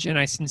Secular Age, and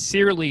I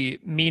sincerely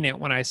mean it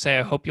when I say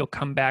I hope you'll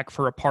come back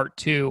for a part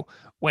 2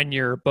 when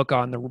your book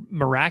on the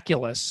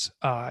miraculous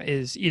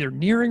is either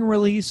nearing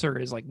release or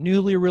is like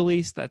newly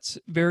released. That's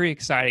very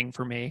exciting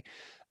for me.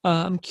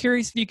 I'm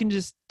curious if you can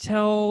just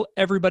tell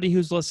everybody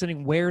who's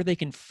listening where they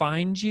can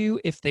find you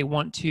if they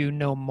want to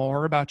know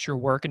more about your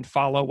work and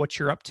follow what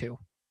you're up to.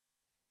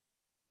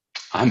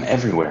 I'm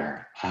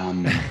everywhere.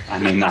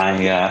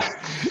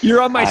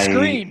 You're on my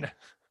screen.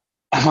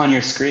 I'm on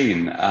your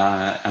screen.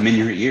 I'm in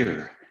your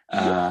ear.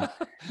 I'm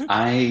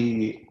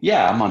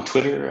on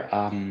Twitter.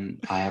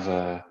 I have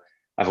a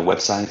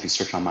website. If you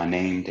search on my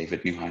name,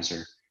 David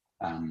Neuhauser,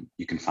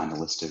 you can find a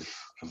list of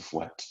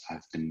what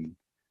I've been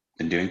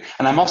doing.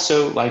 And I'm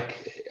also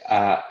like,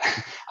 I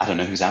don't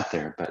know who's out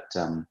there, but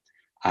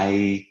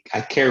I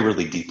care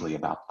really deeply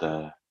about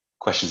the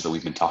questions that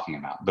we've been talking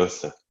about,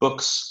 both the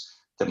books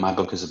that my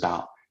book is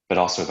about, but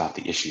also about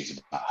the issues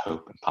about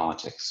hope and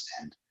politics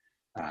and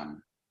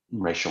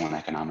racial and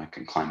economic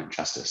and climate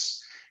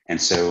justice. And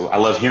so I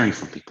love hearing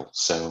from people.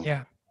 So,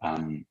 yeah.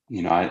 I'm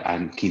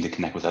keen to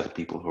connect with other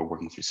people who are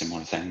working through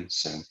similar things.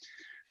 So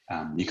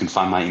you can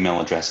find my email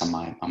address on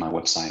my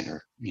website,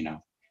 or,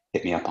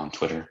 hit me up on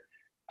Twitter.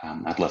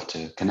 I'd love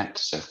to connect.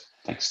 So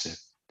thanks to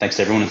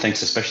everyone, and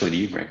thanks especially to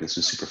you, Greg. This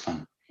was super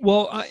fun.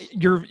 Well,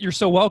 you're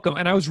so welcome,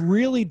 and I was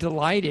really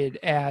delighted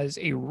as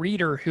a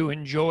reader who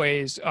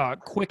enjoys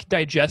quick,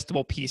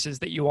 digestible pieces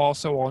that you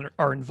also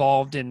are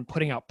involved in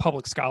putting out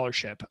public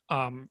scholarship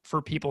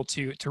for people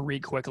to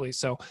read quickly.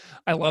 So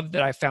I love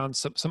that I found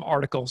some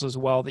articles as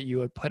well that you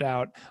had put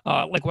out,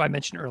 like what I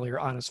mentioned earlier,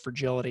 Honest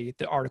Fragility,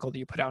 the article that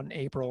you put out in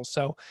April.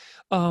 So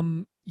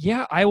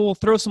yeah, I will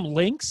throw some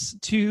links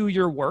to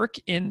your work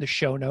in the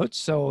show notes.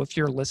 So if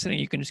you're listening,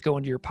 you can just go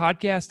into your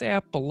podcast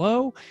app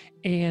below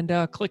and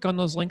click on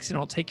those links, and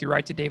it'll take you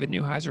right to David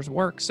Neuheiser's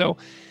work. So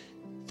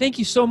thank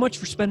you so much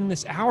for spending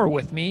this hour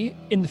with me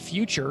in the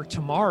future,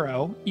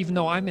 tomorrow, even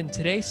though I'm in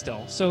today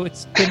still. So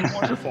it's been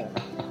wonderful.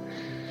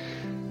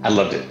 I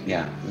loved it.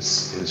 Yeah, it was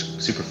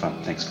super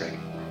fun. Thanks, Greg.